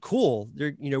 oh, cool.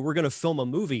 We're going to film a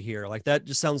movie here. Like, that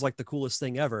just sounds like the coolest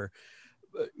thing ever.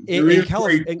 There is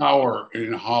great power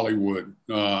in Hollywood,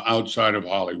 outside of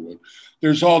Hollywood.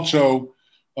 There's also,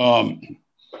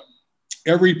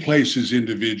 every place is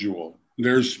individual.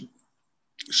 There's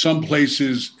Some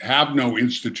places have no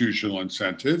institutional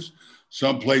incentives.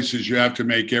 Some places you have to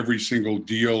make every single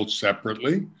deal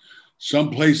separately. Some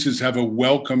places have a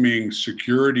welcoming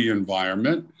security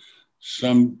environment.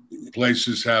 Some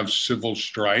places have civil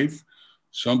strife.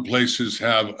 Some places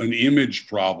have an image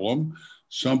problem.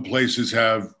 Some places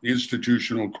have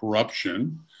institutional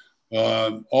corruption,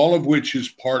 all of which is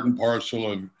part and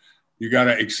parcel of, you got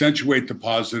to accentuate the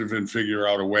positive and figure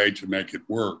out a way to make it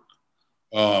work.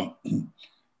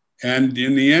 And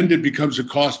in the end, it becomes a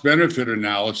cost-benefit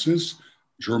analysis,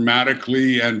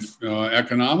 dramatically and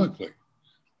economically.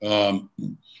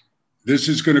 This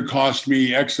is going to cost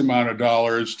me X amount of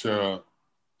dollars to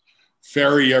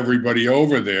ferry everybody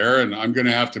over there, and I'm going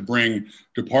to have to bring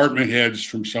department heads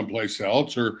from someplace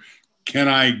else, or can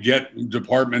I get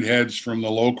department heads from the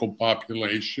local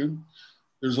population?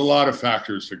 There's a lot of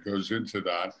factors that goes into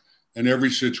that, and every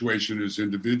situation is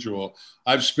individual.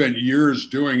 I've spent years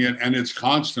doing it, and it's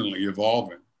constantly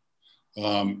evolving,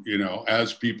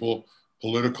 as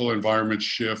political environments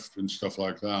shift and stuff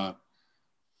like that.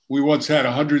 We once had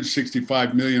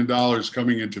 $165 million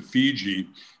coming into Fiji,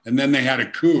 and then they had a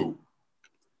coup.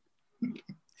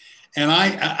 And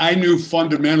I knew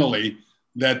fundamentally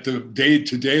that the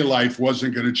day-to-day life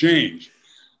wasn't going to change.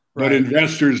 Right. But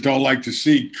investors don't like to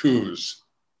see coups.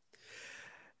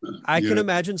 I can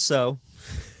imagine so.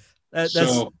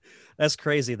 That's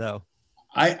crazy, though.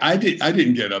 I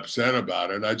didn't get upset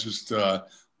about it. I just,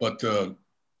 but the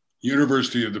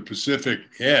University of the Pacific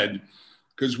head,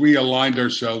 because we aligned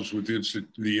ourselves with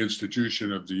the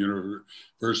institution of the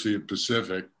University of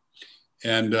Pacific,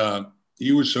 and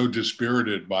he was so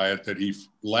dispirited by it that he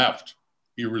left.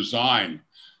 He resigned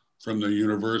from the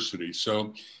university.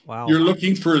 So wow. You're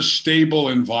looking for a stable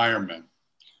environment.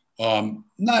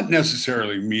 Not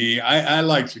necessarily me. I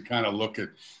like to kind of look at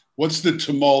what's the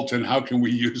tumult and how can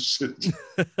we use it?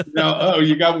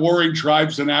 You got warring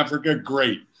tribes in Africa?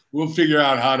 Great. We'll figure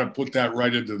out how to put that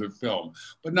right into the film.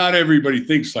 But not everybody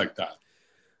thinks like that.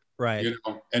 Right.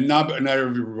 And not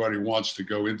everybody wants to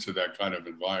go into that kind of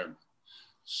environment.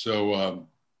 So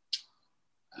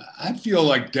I feel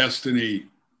like destiny,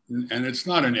 and it's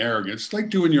not an arrogance, it's like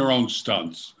doing your own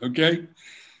stunts, okay?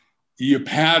 You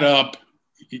pad up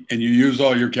and you use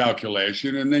all your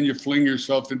calculation, and then you fling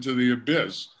yourself into the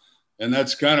abyss. And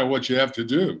that's kind of what you have to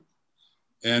do.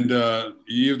 And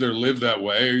you either live that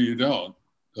way or you don't.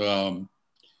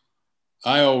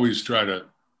 I always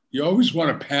you always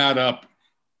want to pad up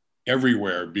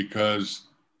everywhere, because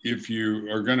if you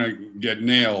are going to get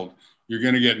nailed, you're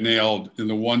going to get nailed in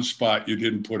the one spot you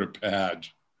didn't put a pad.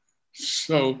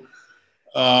 So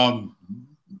I've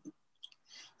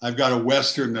got a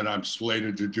Western that I'm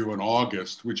slated to do in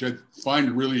August, which I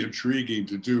find really intriguing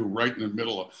to do right in the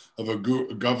middle of a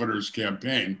governor's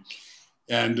campaign.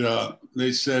 And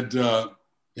they said,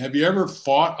 have you ever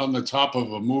fought on the top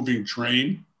of a moving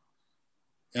train?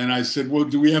 And I said, well,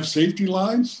 do we have safety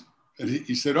lines? And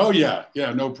he said, oh, yeah,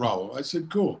 no problem. I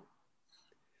said, cool.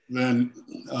 Then,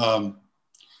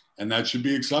 and that should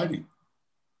be exciting.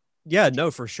 Yeah, no,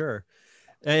 for sure.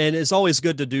 And it's always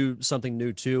good to do something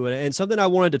new too. And something I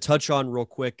wanted to touch on real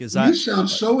quick is that— You sound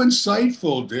so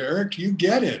insightful, Derek. You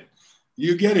get it.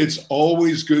 It's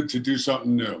always good to do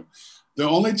something new. The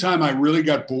only time I really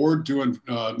got bored doing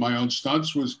my own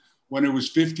stunts was when it was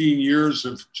 15 years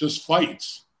of just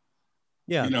fights.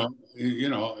 Yeah.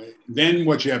 Then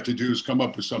what you have to do is come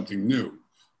up with something new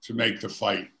to make the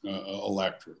fight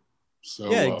electric.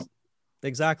 So yeah,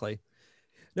 exactly.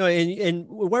 No, and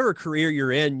whatever career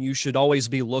you're in, you should always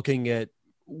be looking at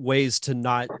ways to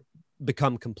not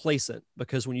become complacent,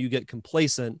 because when you get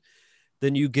complacent,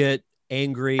 then you get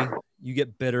angry, you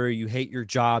get bitter, you hate your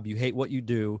job, you hate what you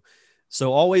do.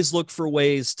 So always look for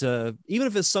ways to, even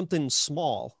if it's something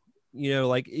small,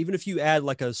 like even if you add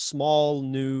like a small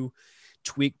new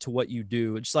tweak to what you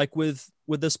do. It's like with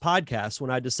this podcast,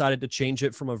 when I decided to change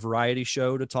it from a variety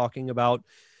show to talking about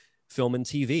film and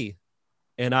TV.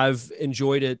 And I've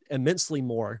enjoyed it immensely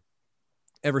more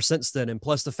ever since then. And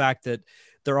plus the fact that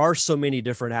there are so many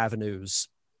different avenues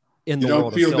in the world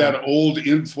of film. You don't feel that old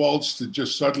impulse to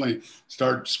just suddenly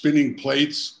start spinning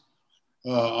plates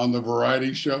on the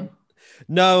variety show?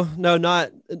 No,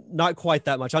 not quite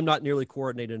that much. I'm not nearly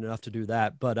coordinated enough to do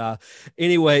that. But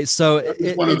anyway, so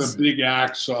it's one of the big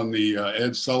acts on the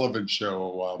Ed Sullivan show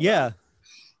a while back. Yeah.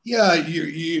 Yeah,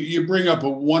 you bring up a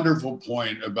wonderful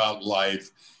point about life.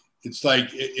 It's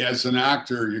like, as an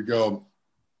actor, you go,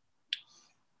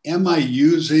 am I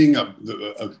using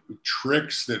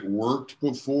tricks that worked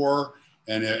before?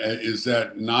 And is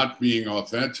that not being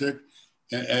authentic?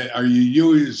 Are you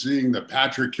using the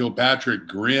Patrick Kilpatrick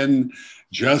grin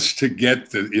just to get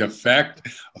the effect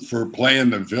for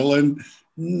playing the villain?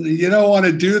 You don't want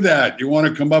to do that. You want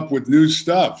to come up with new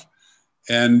stuff.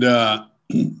 And I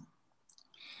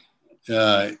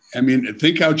mean,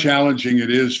 think how challenging it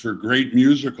is for great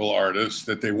musical artists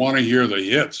that they want to hear the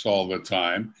hits all the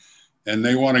time, and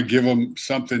they want to give them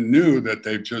something new that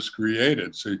they've just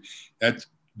created. So that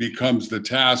becomes the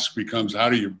task, becomes how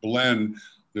do you blend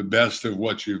the best of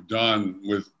what you've done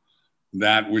with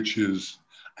that which is,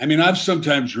 I mean, I've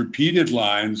sometimes repeated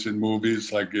lines in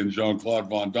movies, like in Jean-Claude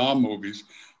Van Damme movies,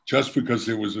 just because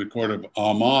it was a kind of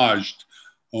homage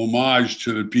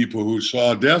to the people who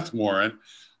saw Death Warrant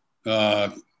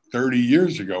 30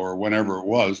 years ago or whenever it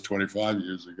was, 25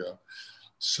 years ago.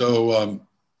 So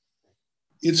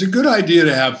it's a good idea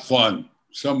to have fun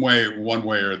some way, one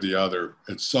way or the other,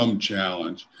 at some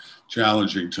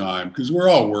challenging time, because we're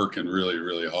all working really,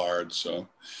 really hard. So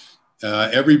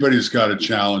everybody's got a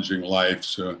challenging life.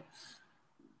 So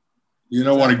you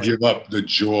don't want to give up the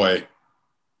joy.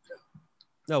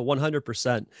 No,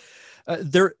 100%.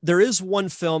 There is one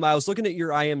film. I was looking at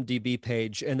your IMDb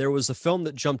page, and there was a film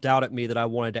that jumped out at me that I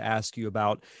wanted to ask you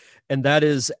about, and that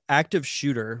is Active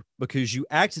Shooter, because you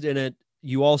acted in it,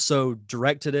 you also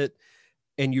directed it,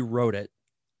 and you wrote it.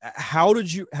 How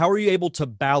were you able to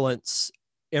balance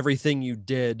everything you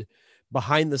did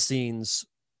behind the scenes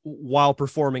while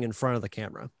performing in front of the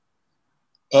camera?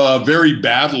 Very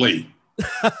badly.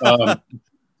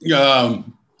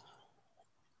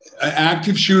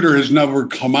 Active Shooter has never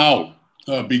come out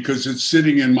because it's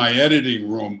sitting in my editing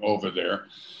room over there.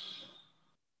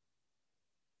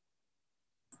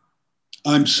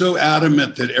 I'm so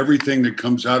adamant that everything that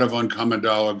comes out of Uncommon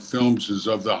Dialogue Films is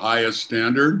of the highest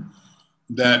standard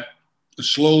that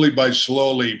slowly by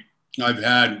slowly I've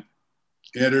had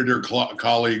editor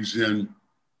colleagues in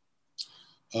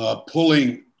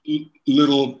pulling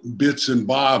little bits and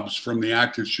bobs from the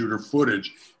Active Shooter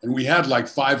footage. And we had like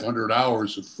 500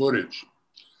 hours of footage.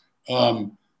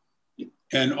 And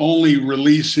only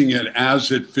releasing it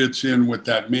as it fits in with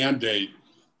that mandate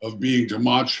of being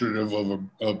demonstrative of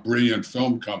a brilliant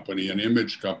film company, an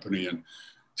image company, and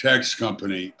text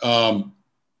company.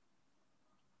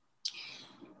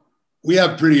 We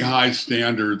have pretty high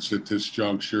standards at this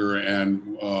juncture,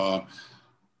 and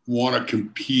want to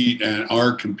compete and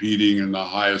are competing in the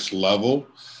highest level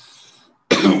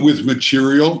with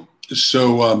material.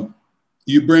 So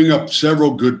you bring up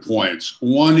several good points.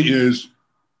 One is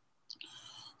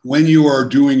when you are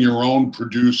doing your own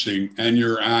producing and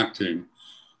you're acting,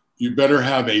 you better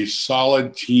have a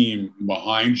solid team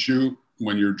behind you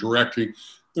when you're directing.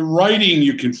 The writing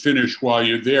you can finish while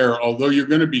you're there, although you're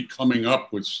going to be coming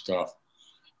up with stuff.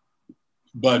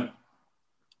 But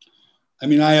I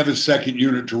mean, I have a second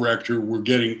unit director. We're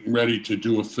getting ready to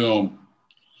do a film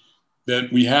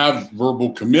that we have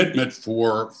verbal commitment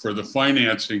for the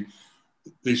financing.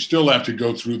 They still have to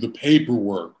go through the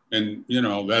paperwork. And, you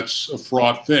know, that's a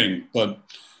fraught thing. But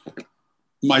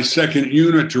my second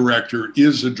unit director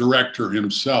is a director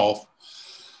himself.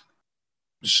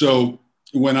 So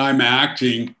when I'm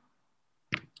acting,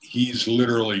 he's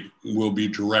literally will be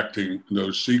directing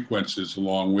those sequences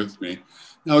along with me.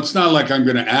 Now, it's not like I'm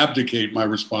going to abdicate my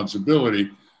responsibility.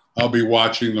 I'll be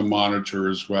watching the monitor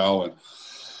as well, and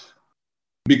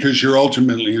because you're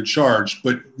ultimately in charge,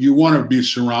 but you want to be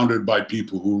surrounded by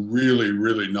people who really,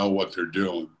 really know what they're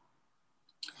doing.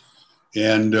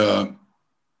 And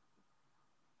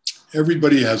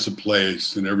everybody has a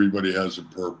place and everybody has a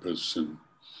purpose, and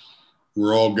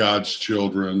we're all God's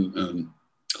children and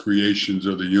creations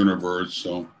of the universe.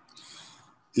 So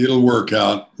it'll work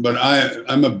out. But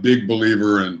I'm a big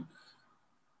believer in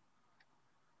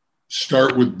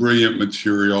start with brilliant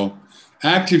material.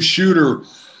 Active Shooter,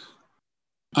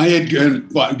 I had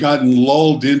gotten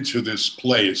lulled into this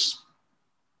place.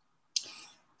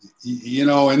 You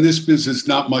know, in this business,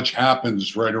 not much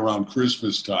happens right around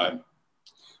Christmas time,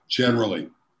 generally.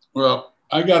 Well,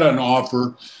 I got an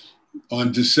offer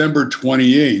on December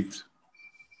 28th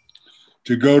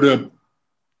to go to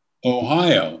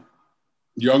Ohio,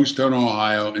 Youngstown,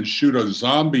 Ohio, and shoot a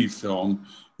zombie film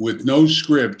with no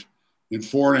script in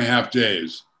 4.5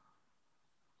 days.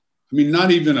 I mean,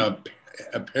 not even a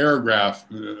paragraph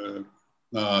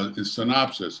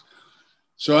synopsis.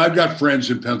 So I've got friends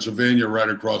in Pennsylvania right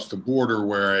across the border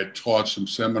where I had taught some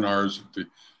seminars at the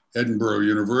Edinburgh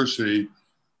University.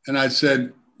 And I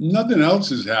said, nothing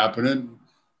else is happening.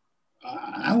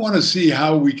 I want to see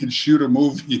how we can shoot a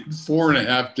movie in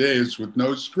 4.5 days with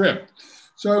no script.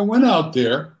 So I went out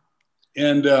there,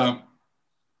 and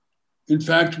in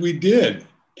fact, we did.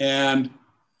 And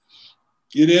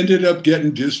it ended up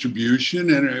getting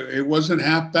distribution, and it wasn't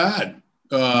half bad.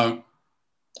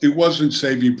 It wasn't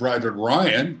Saving Private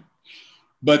Ryan,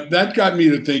 but that got me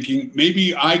to thinking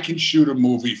maybe I can shoot a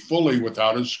movie fully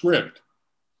without a script.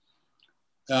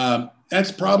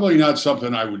 That's probably not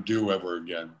something I would do ever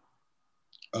again.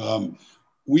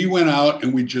 We went out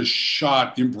and we just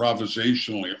shot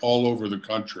improvisationally all over the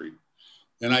country.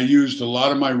 And I used a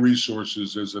lot of my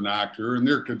resources as an actor, and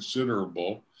they're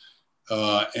considerable.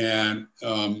 And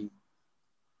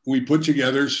we put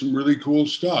together some really cool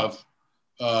stuff.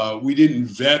 We didn't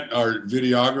vet our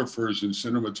videographers and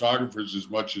cinematographers as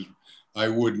much as I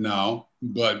would now,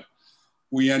 but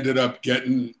we ended up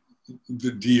getting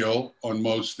the deal on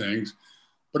most things.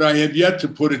 But I have yet to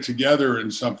put it together in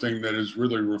something that is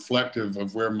really reflective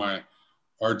of where my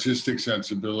artistic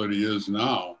sensibility is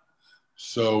now.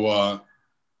 So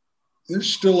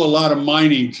there's still a lot of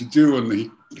mining to do in the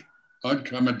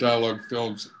Uncommon Dialogue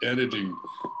Films editing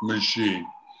machine.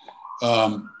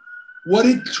 What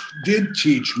it did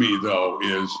teach me, though,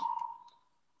 is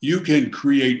you can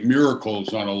create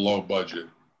miracles on a low budget.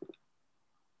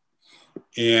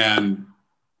 And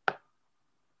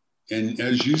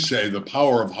as you say, the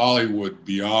power of Hollywood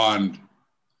beyond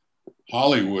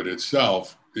Hollywood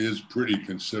itself is pretty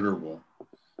considerable.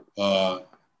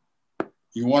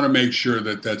 You want to make sure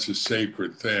that that's a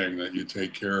sacred thing, that you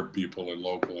take care of people in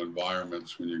local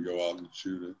environments when you go out and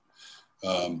shoot it.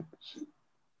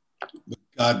 But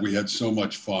God, we had so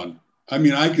much fun. I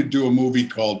mean, I could do a movie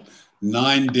called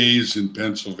 9 Days in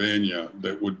Pennsylvania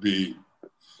that would be,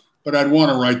 but I'd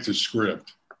want to write the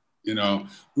script. You know,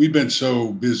 we've been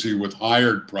so busy with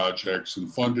hired projects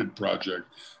and funded projects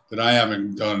that I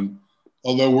haven't done,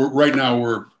 although right now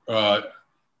we're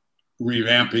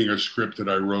revamping a script that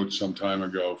I wrote some time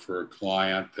ago for a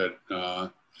client that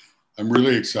I'm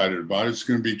really excited about. It's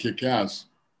going to be kick-ass.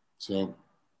 So.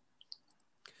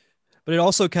 But it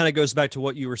also kind of goes back to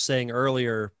what you were saying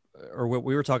earlier, or what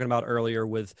we were talking about earlier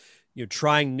with, you know,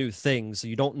 trying new things.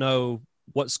 You don't know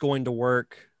what's going to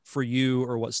work for you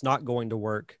or what's not going to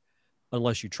work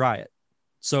unless you try it.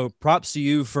 So props to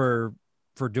you for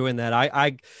doing that.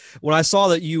 I when I saw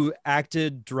that you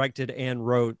acted, directed, and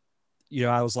wrote, you know,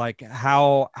 I was like,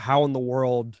 how in the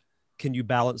world can you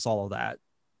balance all of that?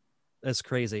 That's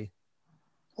crazy.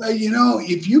 Well, you know,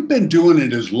 if you've been doing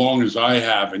it as long as I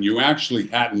have and you actually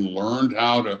hadn't learned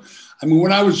how to, I mean,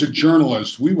 when I was a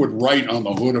journalist, we would write on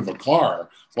the hood of a car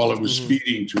while it was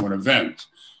speeding to an event.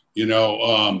 You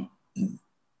know,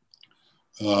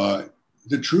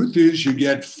 the truth is you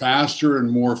get faster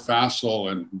and more facile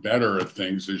and better at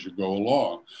things as you go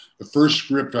along. The first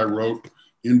script I wrote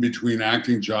in between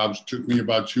acting jobs took me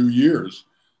about 2 years.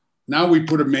 Now we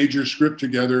put a major script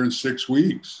together in 6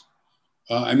 weeks.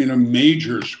 I mean, a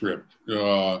major script.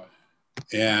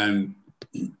 And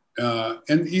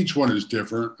each one is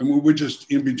different. And we were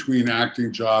just in between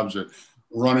acting jobs and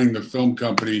running the film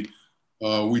company.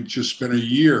 We just spent a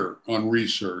year on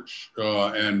research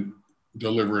and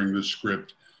delivering the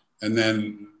script, and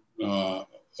then a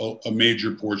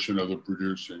major portion of the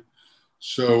producing.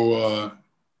 So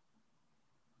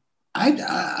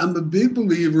I'm a big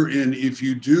believer in, if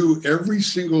you do every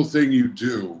single thing you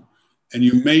do and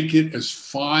you make it as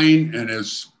fine and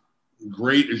as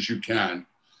great as you can.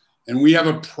 And we have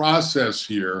a process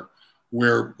here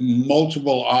where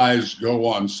multiple eyes go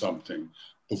on something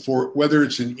before, whether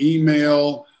it's an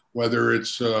email, whether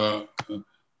it's a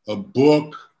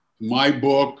book, my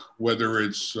book, whether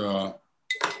it's,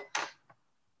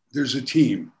 there's a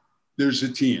team. There's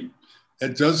a team.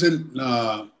 It doesn't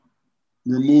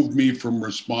remove me from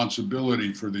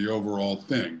responsibility for the overall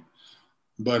thing.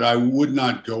 But I would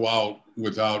not go out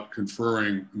without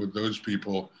conferring with those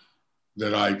people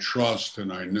that I trust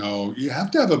and I know. You have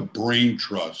to have a brain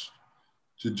trust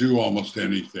to do almost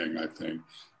anything, I think,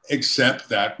 except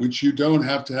that which you don't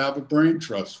have to have a brain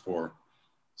trust for.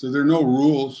 So there are no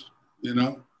rules, you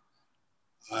know.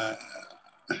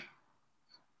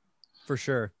 For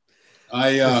sure.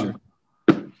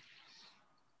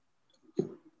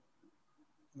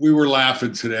 We were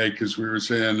laughing today because we were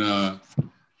saying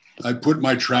I put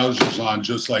my trousers on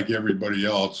just like everybody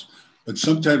else, but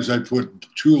sometimes I put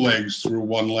 2 legs through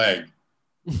 1 leg.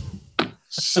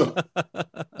 So,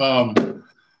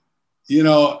 you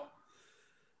know,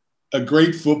 a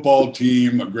great football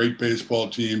team, a great baseball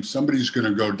team, somebody's going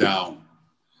to go down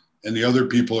and the other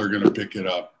people are going to pick it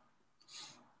up.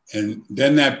 And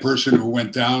then that person who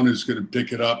went down is going to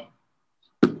pick it up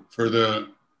for the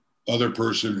other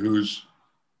person who's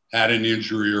had an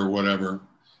injury or whatever.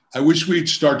 I wish we'd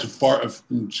start to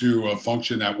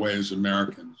function that way as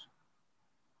Americans,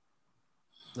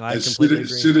 as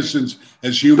citizens,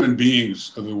 as human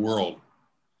beings of the world.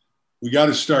 We got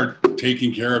to start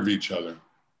taking care of each other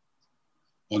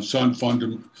on some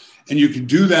fundamental. And you can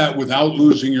do that without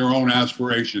losing your own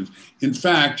aspirations. In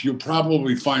fact, you'll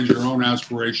probably find your own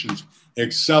aspirations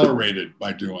accelerated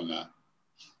by doing that.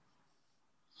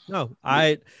 No,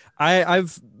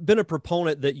 I've been a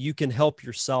proponent that you can help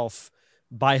yourself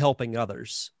by helping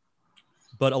others,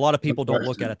 but a lot of people don't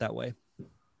look at it that way.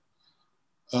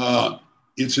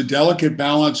 It's a delicate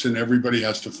balance, and everybody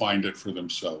has to find it for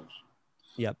themselves.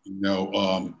 Yep. You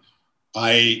know,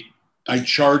 I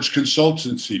charge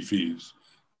consultancy fees.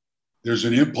 There's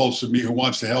an impulse of me who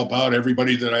wants to help out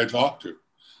everybody that I talk to,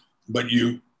 but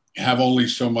you have only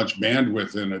so much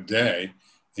bandwidth in a day,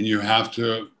 and you have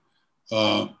to.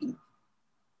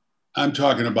 I'm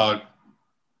talking about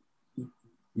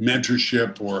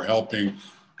mentorship or helping,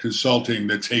 consulting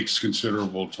that takes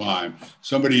considerable time.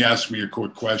 Somebody asked me a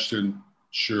quick question,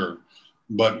 sure,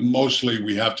 but mostly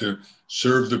we have to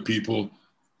serve the people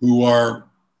who are.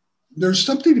 There's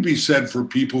something to be said for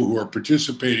people who are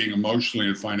participating emotionally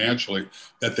and financially,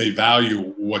 that they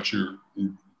value what you're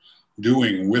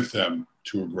doing with them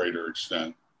to a greater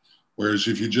extent. Whereas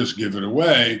if you just give it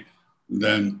away,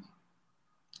 then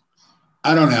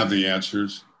I don't have the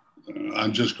answers.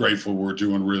 I'm just grateful we're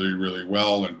doing really, really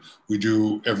well, and we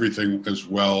do everything as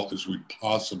well as we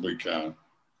possibly can.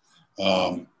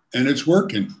 And it's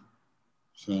working.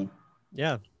 So,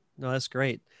 yeah, no, that's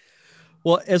great.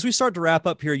 Well, as we start to wrap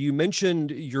up here, you mentioned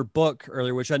your book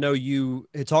earlier, which I know you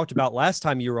had talked about last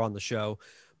time you were on the show,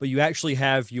 but you actually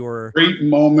have your Great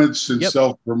Moments in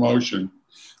Self-Promotion.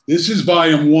 This is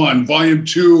volume 1. Volume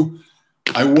 2,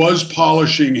 I was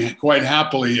polishing quite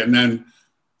happily, and then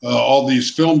all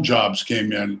these film jobs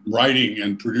came in, writing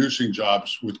and producing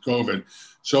jobs with COVID.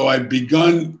 So I've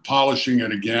begun polishing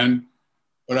it again,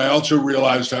 but I also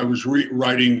realized I was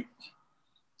writing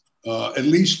at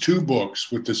least 2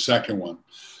 books with the second one.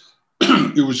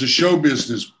 It was a show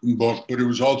business book, but it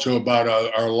was also about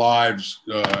our lives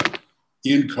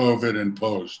in COVID and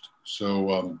post.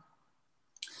 So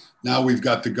now we've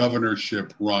got the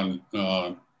governorship run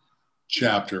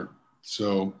chapter.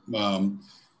 So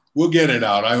we'll get it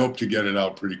out. I hope to get it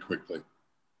out pretty quickly.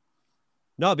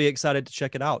 No, I'll be excited to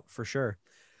check it out for sure.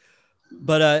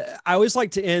 But I always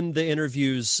like to end the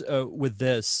interviews with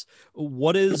this.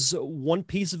 What is one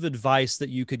piece of advice that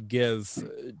you could give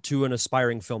to an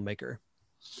aspiring filmmaker?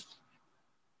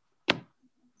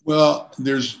 Well,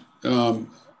 there's,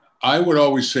 I would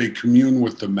always say commune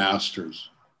with the masters.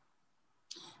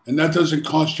 And that doesn't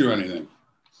cost you anything.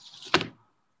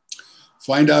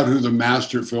 Find out who the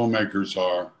master filmmakers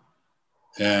are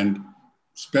and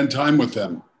spend time with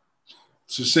them.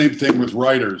 It's the same thing with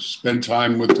writers. Spend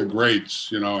time with the greats,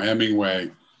 you know,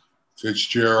 Hemingway,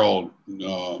 Fitzgerald,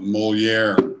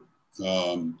 Moliere,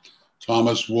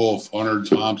 Thomas Wolfe, Hunter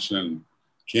Thompson,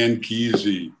 Ken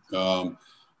Kesey.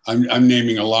 I'm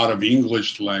naming a lot of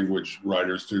English language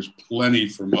writers. There's plenty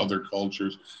from other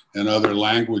cultures and other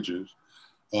languages.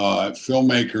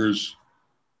 Filmmakers,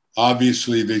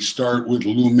 obviously, they start with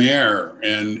Lumiere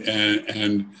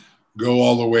and go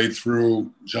all the way through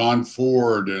John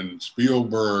Ford and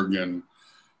Spielberg and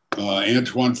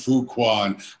Antoine Fuqua.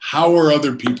 And how are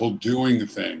other people doing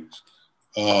things?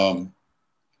 And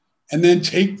then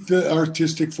take the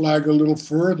artistic flag a little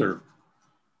further.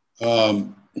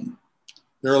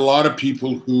 There are a lot of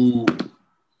people who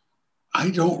I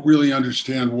don't really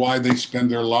understand why they spend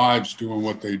their lives doing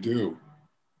what they do.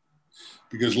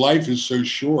 Because life is so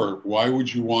short. Why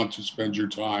would you want to spend your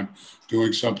time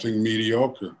doing something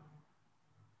mediocre?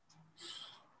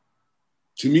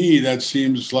 To me, that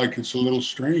seems like it's a little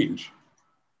strange.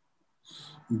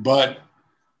 But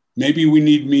maybe we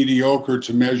need mediocre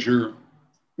to measure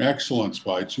excellence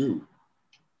by too.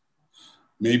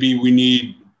 Maybe we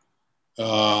need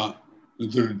the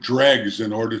dregs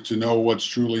in order to know what's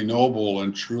truly noble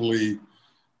and truly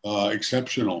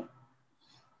exceptional.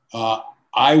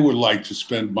 I would like to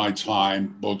spend my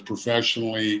time both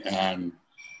professionally and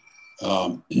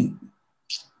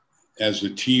as a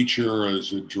teacher,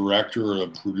 as a director, a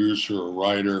producer, a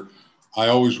writer. I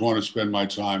always want to spend my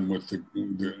time with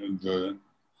the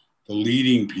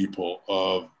leading people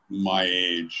of my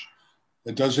age.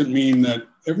 That doesn't mean that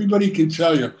everybody can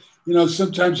tell you. You know,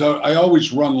 sometimes I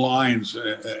always run lines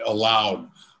aloud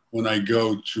when I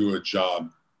go to a job,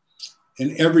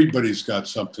 and everybody's got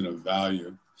something of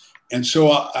value. And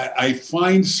so I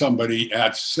find somebody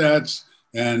at sets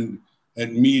and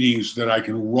at meetings that I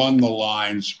can run the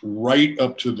lines right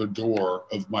up to the door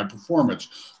of my performance,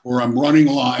 or I'm running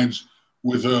lines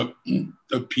with a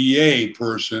PA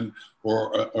person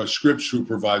or a script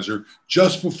supervisor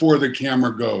just before the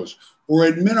camera goes, or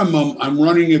at minimum, I'm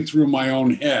running it through my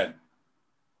own head.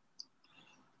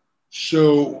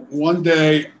 So one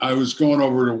day I was going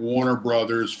over to Warner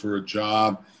Brothers for a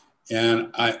job,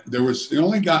 and there was the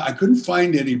only guy, I couldn't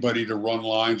find anybody to run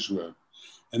lines with.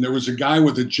 And there was a guy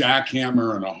with a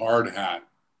jackhammer and a hard hat.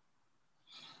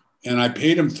 And I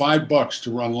paid him $5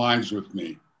 to run lines with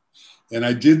me. And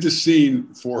I did the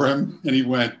scene for him, and he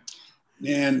went,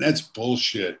 man, that's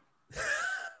bullshit.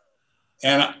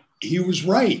 And he was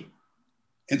right.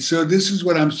 And so this is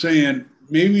what I'm saying.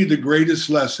 Maybe the greatest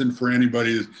lesson for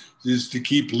anybody is to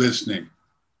keep listening.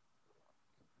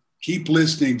 Keep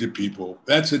listening to people.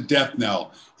 That's a death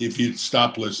knell if you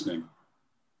stop listening.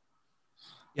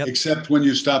 Yep. Except when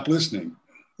you stop listening.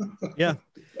 Yeah.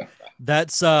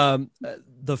 That's the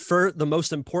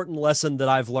most important lesson that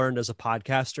I've learned as a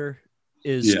podcaster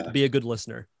is to be a good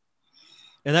listener.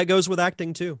 And that goes with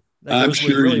acting too. I'm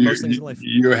sure most things in life.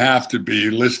 You have to be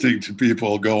listening to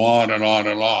people go on and on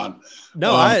and on.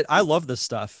 No, I love this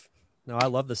stuff.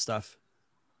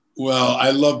 Well,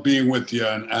 I love being with you,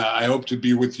 and I hope to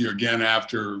be with you again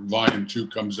after Volume 2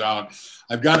 comes out.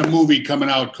 I've got a movie coming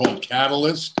out called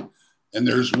Catalyst, and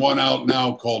there's one out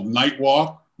now called Night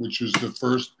Walk, which was the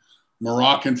first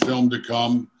Moroccan film to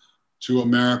come to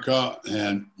America.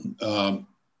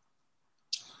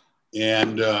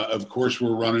 And of course,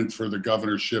 we're running for the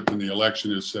governorship, and the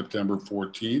election is September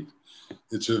 14th.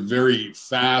 It's a very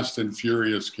fast and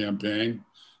furious campaign.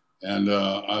 And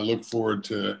I look forward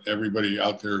to everybody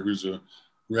out there who's a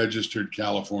registered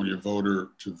California voter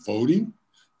to voting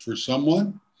for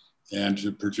someone and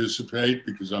to participate,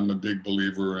 because I'm a big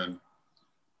believer in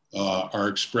our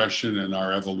expression and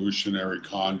our evolutionary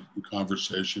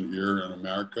conversation here in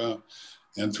America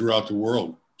and throughout the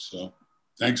world. So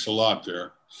thanks a lot,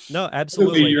 Derek. No,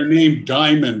 absolutely. Your name,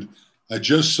 Diamond. I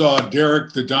just saw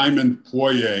Derek the Diamond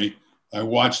Poirier. I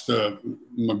watched the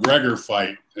McGregor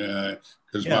fight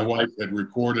because my wife had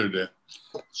recorded it.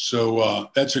 So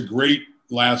that's a great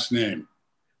last name.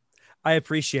 I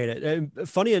appreciate it. And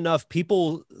funny enough,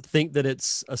 people think that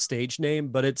it's a stage name,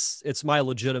 but it's my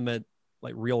legitimate,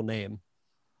 like, real name.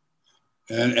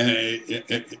 And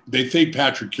they think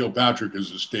Patrick Kilpatrick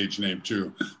is a stage name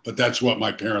too, but that's what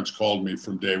my parents called me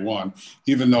from day one,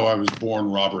 even though I was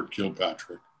born Robert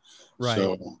Kilpatrick. Right.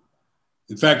 So,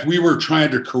 in fact, we were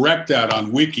trying to correct that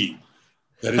on Wiki,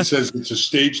 that it says it's a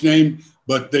stage name,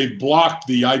 but they blocked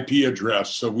the IP address,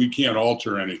 so we can't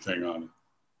alter anything on it.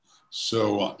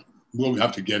 So we'll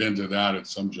have to get into that at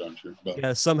some juncture. But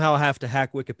yeah, somehow have to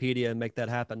hack Wikipedia and make that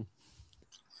happen.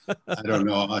 I don't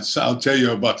know. I'll tell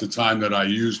you about the time that I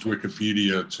used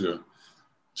Wikipedia to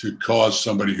cause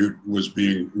somebody who was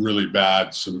being really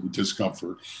bad some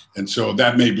discomfort. And so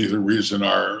that may be the reason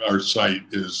our site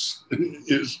is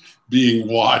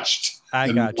being watched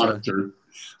and monitored.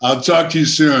 I'll talk to you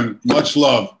soon. Much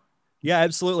love. Yeah,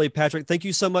 absolutely, Patrick. Thank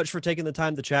you so much for taking the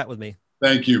time to chat with me.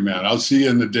 Thank you, man. I'll see you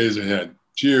in the days ahead.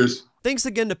 Cheers. Thanks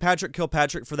again to Patrick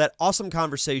Kilpatrick for that awesome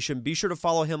conversation. Be sure to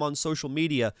follow him on social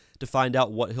media to find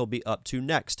out what he'll be up to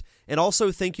next. And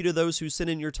also thank you to those who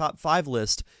sent in your top 5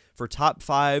 list for Top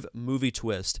 5 Movie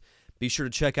Twist. Be sure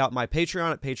to check out my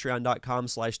Patreon at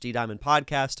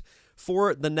patreon.com/DDiamondPodcast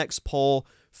for the next poll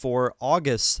for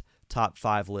August's top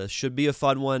 5 list. Should be a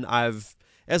fun one.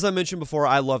 As I mentioned before,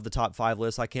 I love the top 5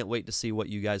 list. I can't wait to see what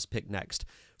you guys pick next.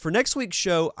 For next week's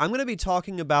show, I'm going to be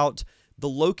talking about the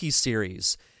Loki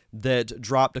series that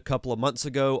dropped a couple of months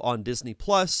ago on Disney+.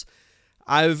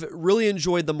 I've really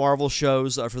enjoyed the Marvel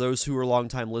shows. For those who are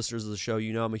longtime listeners of the show,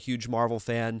 you know I'm a huge Marvel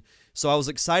fan. So I was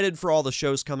excited for all the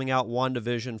shows coming out,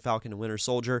 WandaVision, Falcon and Winter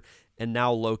Soldier, and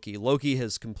now Loki. Loki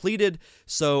has completed,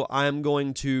 so I'm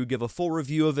going to give a full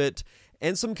review of it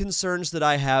and some concerns that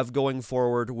I have going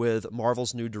forward with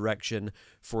Marvel's new direction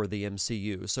for the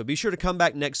MCU. So be sure to come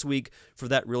back next week for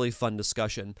that really fun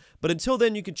discussion. But until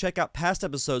then, you can check out past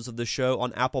episodes of the show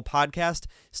on Apple Podcast,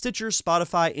 Stitcher,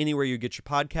 Spotify, anywhere you get your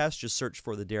podcasts. Just search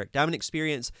for The Derek Diamond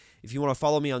Experience. If you want to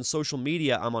follow me on social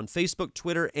media, I'm on Facebook,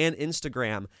 Twitter, and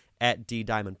Instagram at D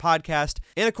Diamond Podcast.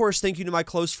 And of course, thank you to my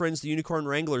close friends, the Unicorn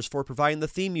Wranglers, for providing the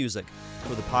theme music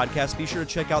for the podcast. Be sure to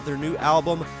check out their new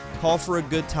album, Call for a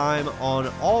Good Time, on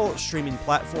all streaming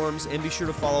platforms, and be sure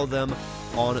to follow them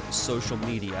on social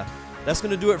media. That's going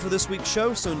to do it for this week's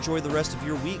show, so enjoy the rest of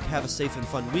your week. Have a safe and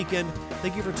fun weekend.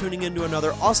 Thank you for tuning in to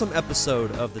another awesome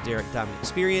episode of the Derek Diamond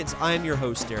Experience. I am your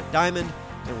host, Derek Diamond,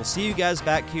 and we'll see you guys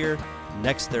back here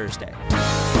next Thursday.